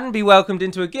guilds. And be welcomed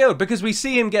into a guild. Because we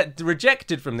see him get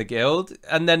rejected from the guild.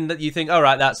 And then you think, all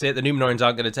right, that's it. The Númenóreans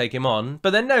aren't going to take him on.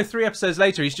 But then no, 3 episodes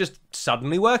later, he's just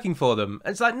suddenly working for them.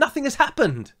 And it's like nothing has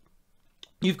happened.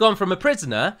 You've gone from a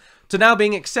prisoner to now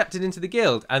being accepted into the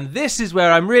guild. And this is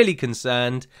where I'm really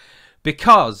concerned.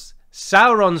 Because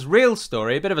Sauron's real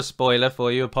story, a bit of a spoiler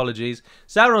for you, apologies.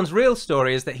 Sauron's real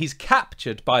story is that he's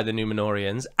captured by the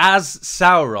Númenóreans as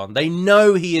Sauron. They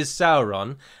know he is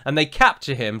Sauron, and they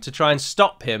capture him to try and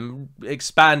stop him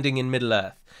expanding in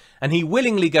Middle-earth. And he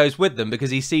willingly goes with them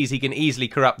because he sees he can easily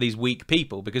corrupt these weak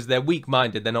people, because they're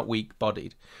weak-minded, they're not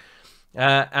weak-bodied.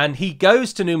 And he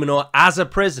goes to Númenor as a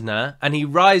prisoner, and he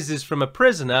rises from a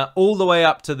prisoner all the way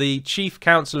up to the chief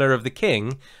counselor of the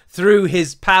king through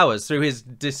his powers, through his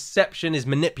deception, his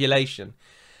manipulation.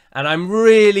 And I'm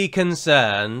really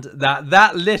concerned that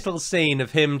that little scene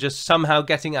of him just somehow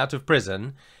getting out of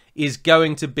prison is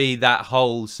going to be that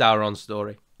whole Sauron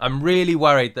story. I'm really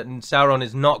worried that Sauron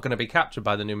is not going to be captured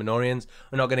by the Númenóreans.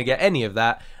 We're not going to get any of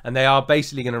that, and they are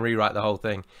basically going to rewrite the whole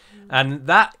thing. And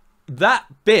that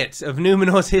bit of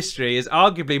Númenor's history is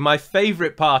arguably my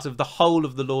favourite part of the whole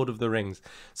of The Lord of the Rings.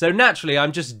 So naturally,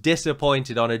 I'm just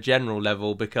disappointed on a general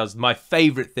level because my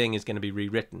favourite thing is going to be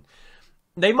rewritten.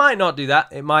 They might not do that.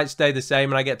 It might stay the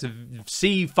same, and I get to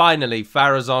see finally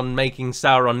Pharazôn making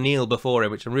Sauron kneel before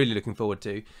him, which I'm really looking forward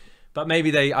to. But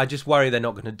maybe I just worry they're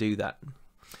not going to do that.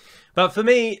 But for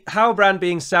me, Halbrand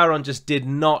being Sauron just did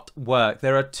not work.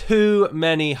 There are too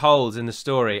many holes in the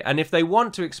story. And if they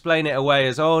want to explain it away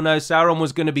as, oh no, Sauron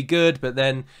was going to be good, but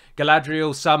then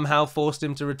Galadriel somehow forced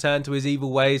him to return to his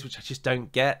evil ways, which I just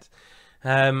don't get,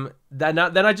 then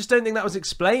I just don't think that was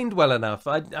explained well enough.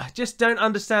 I just don't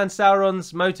understand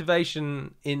Sauron's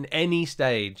motivation in any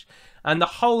stage. And the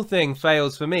whole thing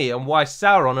fails for me, and why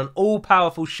Sauron, an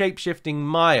all-powerful shape-shifting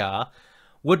Maiar,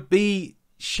 would be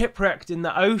shipwrecked in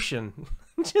the ocean.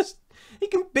 He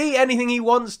can be anything he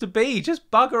wants to be. Just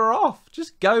bugger off.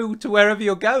 Just go to wherever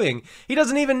you're going. He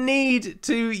doesn't even need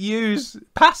to use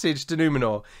passage to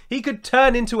Númenor. He could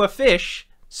turn into a fish,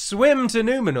 swim to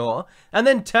Númenor, and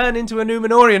then turn into a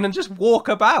Númenorian and just walk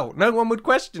about. No one would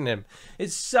question him.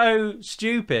 It's so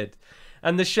stupid.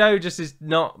 And the show just is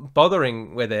not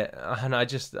bothering with it. And I'm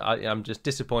just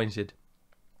disappointed.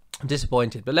 I'm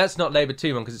disappointed, but let's not labour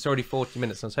too long because it's already 40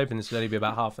 minutes. I was hoping this would only be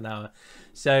about half an hour.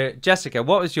 So, Jessica,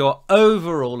 what was your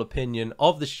overall opinion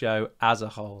of the show as a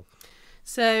whole?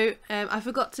 So,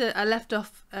 I left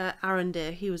off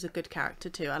Arondir. He was a good character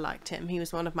too. I liked him. He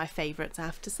was one of my favourites, I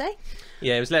have to say.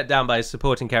 Yeah, he was let down by his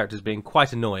supporting characters being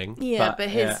quite annoying. Yeah, but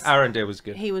Arondir was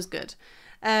good. He was good.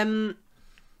 It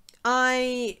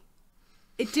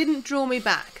didn't draw me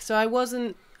back, so I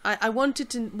wasn't. I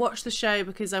wanted to watch the show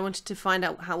because I wanted to find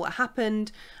out what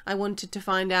happened. I wanted to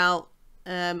find out.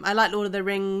 I like Lord of the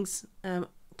Rings,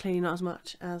 clearly not as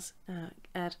much as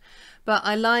Ed, but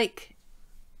I liked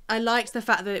the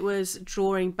fact that it was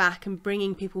drawing back and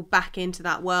bringing people back into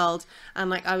that world,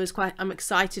 and like I'm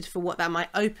excited for what that might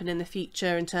open in the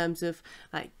future in terms of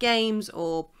like games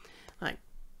or like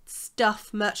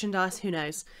stuff, merchandise. Who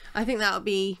knows? I think that would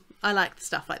be. I like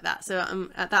stuff like that, so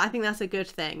I think that's a good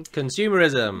thing.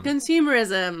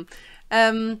 Consumerism.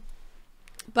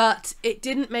 But it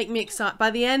didn't make me excited. By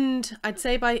the end, I'd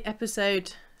say by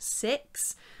episode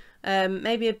 6,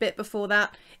 maybe a bit before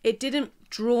that, it didn't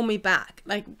draw me back.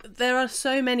 Like, there are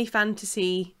so many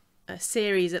fantasy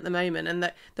series at the moment,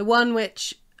 and the one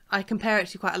which I compare it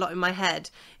to quite a lot in my head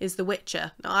is The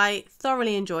Witcher. I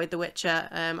thoroughly enjoyed The Witcher.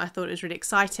 I thought it was really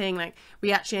exciting. Like,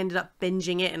 we actually ended up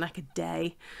binging it in like a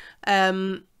day.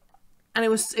 And it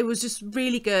was just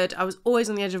really good. I was always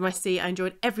on the edge of my seat. I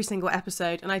enjoyed every single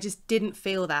episode, and I just didn't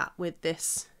feel that with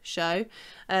this show.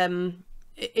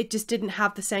 It just didn't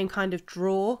have the same kind of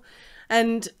draw.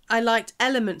 And I liked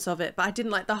elements of it, but I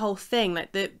didn't like the whole thing.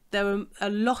 Like there were a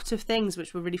lot of things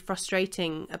which were really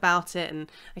frustrating about it,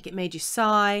 and like it made you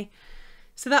sigh.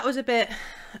 So that was a bit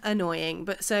annoying.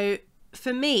 But so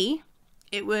for me,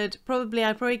 I'd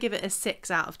probably give it a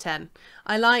 6 out of 10.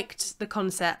 I liked the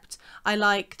concept. I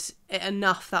liked it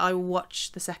enough that I will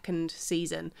watch the second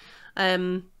season.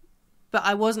 But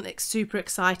I wasn't super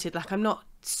excited. Like, I'm not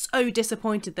so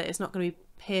disappointed that it's not going to be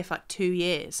here for like 2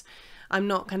 years. I'm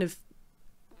not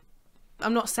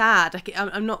sad. Like,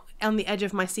 I'm not on the edge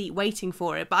of my seat waiting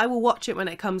for it, but I will watch it when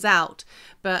it comes out.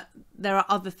 But there are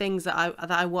other things that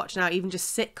I watch now, even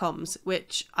just sitcoms,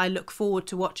 which I look forward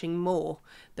to watching more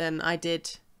than I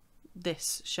did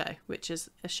this show, which is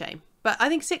a shame. But I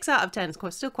think 6 out of 10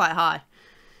 is still quite high.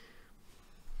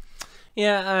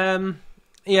 Yeah,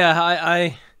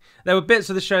 I there were bits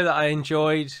of the show that I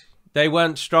enjoyed. They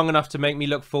weren't strong enough to make me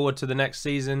look forward to the next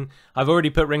season. I've already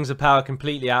put Rings of Power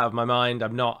completely out of my mind.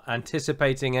 I'm not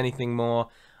anticipating anything more.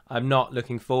 I'm not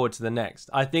looking forward to the next.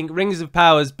 I think Rings of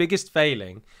Power's biggest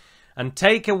failing, and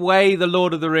take away the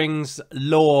Lord of the Rings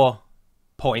lore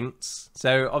points.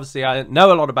 So obviously I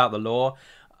know a lot about the lore.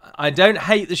 I don't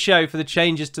hate the show for the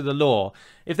changes to the lore.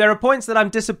 If there are points that I'm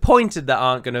disappointed that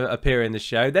aren't going to appear in the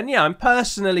show, then yeah, I'm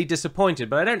personally disappointed,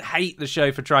 but I don't hate the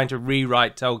show for trying to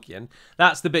rewrite Tolkien.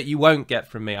 That's the bit you won't get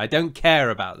from me. I don't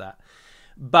care about that.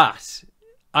 But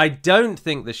I don't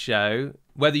think the show,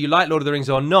 whether you like Lord of the Rings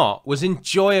or not, was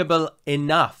enjoyable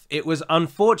enough. It was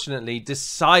unfortunately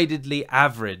decidedly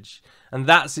average, and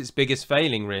that's its biggest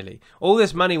failing, really. All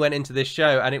this money went into this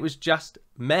show, and it was just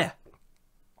meh.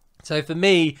 So for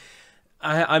me,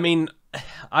 I mean,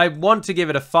 I want to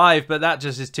give it a 5, but that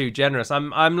just is too generous.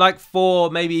 I'm like 4,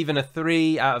 maybe even a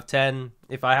 3 out of 10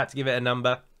 if I had to give it a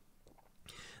number.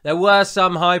 There were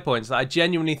some high points that I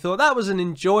genuinely thought that was an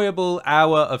enjoyable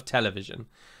hour of television.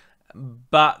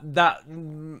 But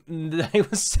they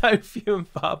were so few and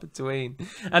far between,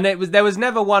 and there was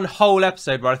never one whole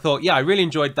episode where I thought, yeah, I really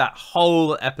enjoyed that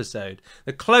whole episode.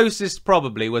 The closest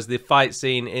probably was the fight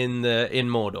scene in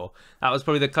Mordor. That was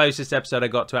probably the closest episode I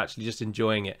got to actually just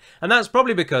enjoying it, and that's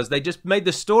probably because they just made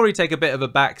the story take a bit of a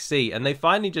back seat, and they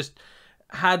finally just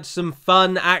had some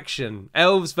fun action,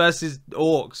 elves versus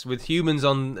orcs with humans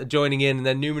on joining in, and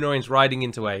then Númenóreans riding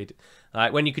into aid.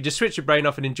 Like, when you could just switch your brain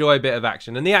off and enjoy a bit of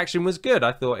action. And the action was good.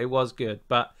 I thought it was good.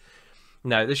 But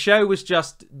no, the show was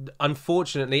just,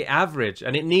 unfortunately, average.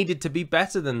 And it needed to be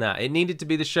better than that. It needed to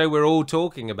be the show we're all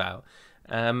talking about.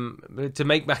 To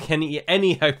make back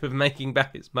any hope of making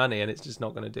back its money. And it's just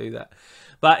not going to do that.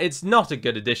 But it's not a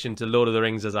good addition to Lord of the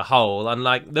Rings as a whole.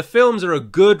 Unlike, the films are a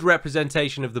good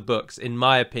representation of the books, in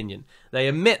my opinion. They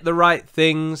omit the right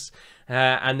things.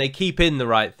 And they keep in the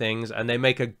right things, and they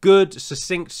make a good,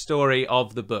 succinct story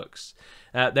of the books.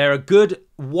 They're a good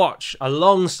watch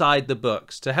alongside the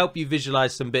books to help you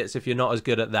visualize some bits if you're not as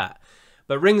good at that.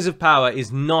 But Rings of Power is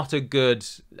not a good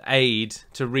aid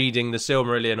to reading the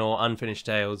Silmarillion or Unfinished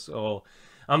Tales. Or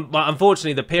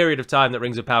unfortunately, the period of time that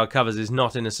Rings of Power covers is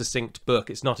not in a succinct book.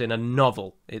 It's not in a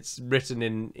novel. It's written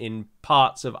in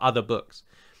parts of other books.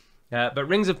 But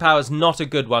Rings of Power is not a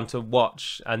good one to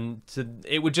watch, and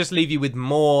it would just leave you with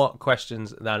more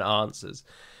questions than answers,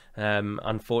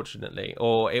 unfortunately.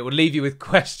 Or it would leave you with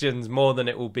questions more than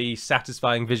it will be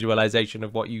satisfying visualization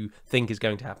of what you think is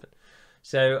going to happen.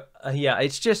 So, yeah,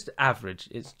 it's just average.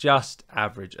 It's just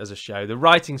average as a show. The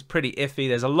writing's pretty iffy.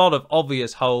 There's a lot of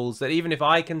obvious holes that even if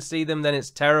I can see them, then it's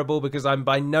terrible because I'm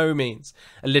by no means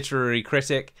a literary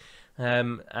critic.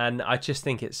 And I just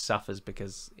think it suffers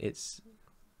because it's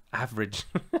average.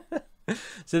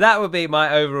 So that would be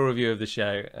my overall review of the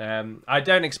show. I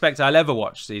don't expect I'll ever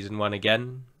watch season 1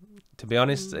 again, to be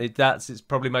honest. It's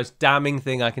probably the most damning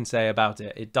thing I can say about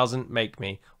it. It doesn't make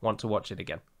me want to watch it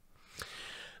again.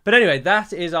 But anyway,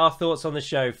 that is our thoughts on the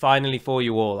show finally for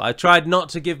you all. I tried not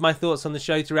to give my thoughts on the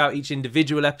show throughout each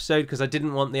individual episode because I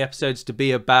didn't want the episodes to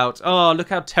be about, oh, look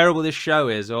how terrible this show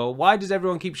is, or why does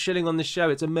everyone keep shilling on this show?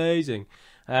 It's amazing.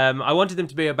 I wanted them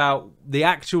to be about the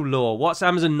actual lore. What's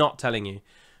Amazon not telling you?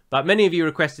 But many of you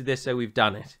requested this, so we've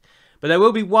done it. But there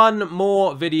will be one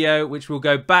more video which will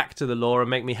go back to the lore and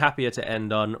make me happier to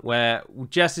end on, where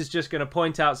Jess is just going to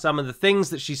point out some of the things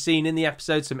that she's seen in the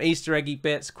episode, some Easter eggy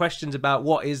bits, questions about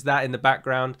what is that in the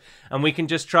background, and we can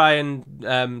just try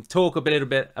and talk a little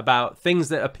bit about things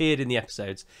that appeared in the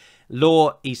episodes.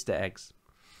 Lore Easter eggs.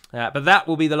 But that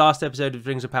will be the last episode of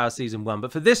Rings of Power Season 1.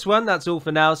 But for this one, that's all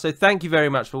for now. So thank you very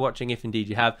much for watching, if indeed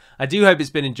you have. I do hope it's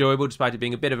been enjoyable, despite it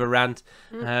being a bit of a rant.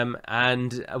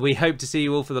 And we hope to see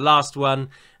you all for the last one,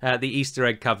 the Easter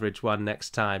egg coverage one next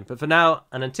time. But for now,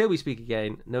 and until we speak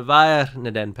again, Navair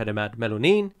Naden Pedemad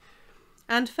Melonin.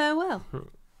 And farewell.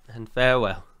 And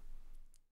farewell.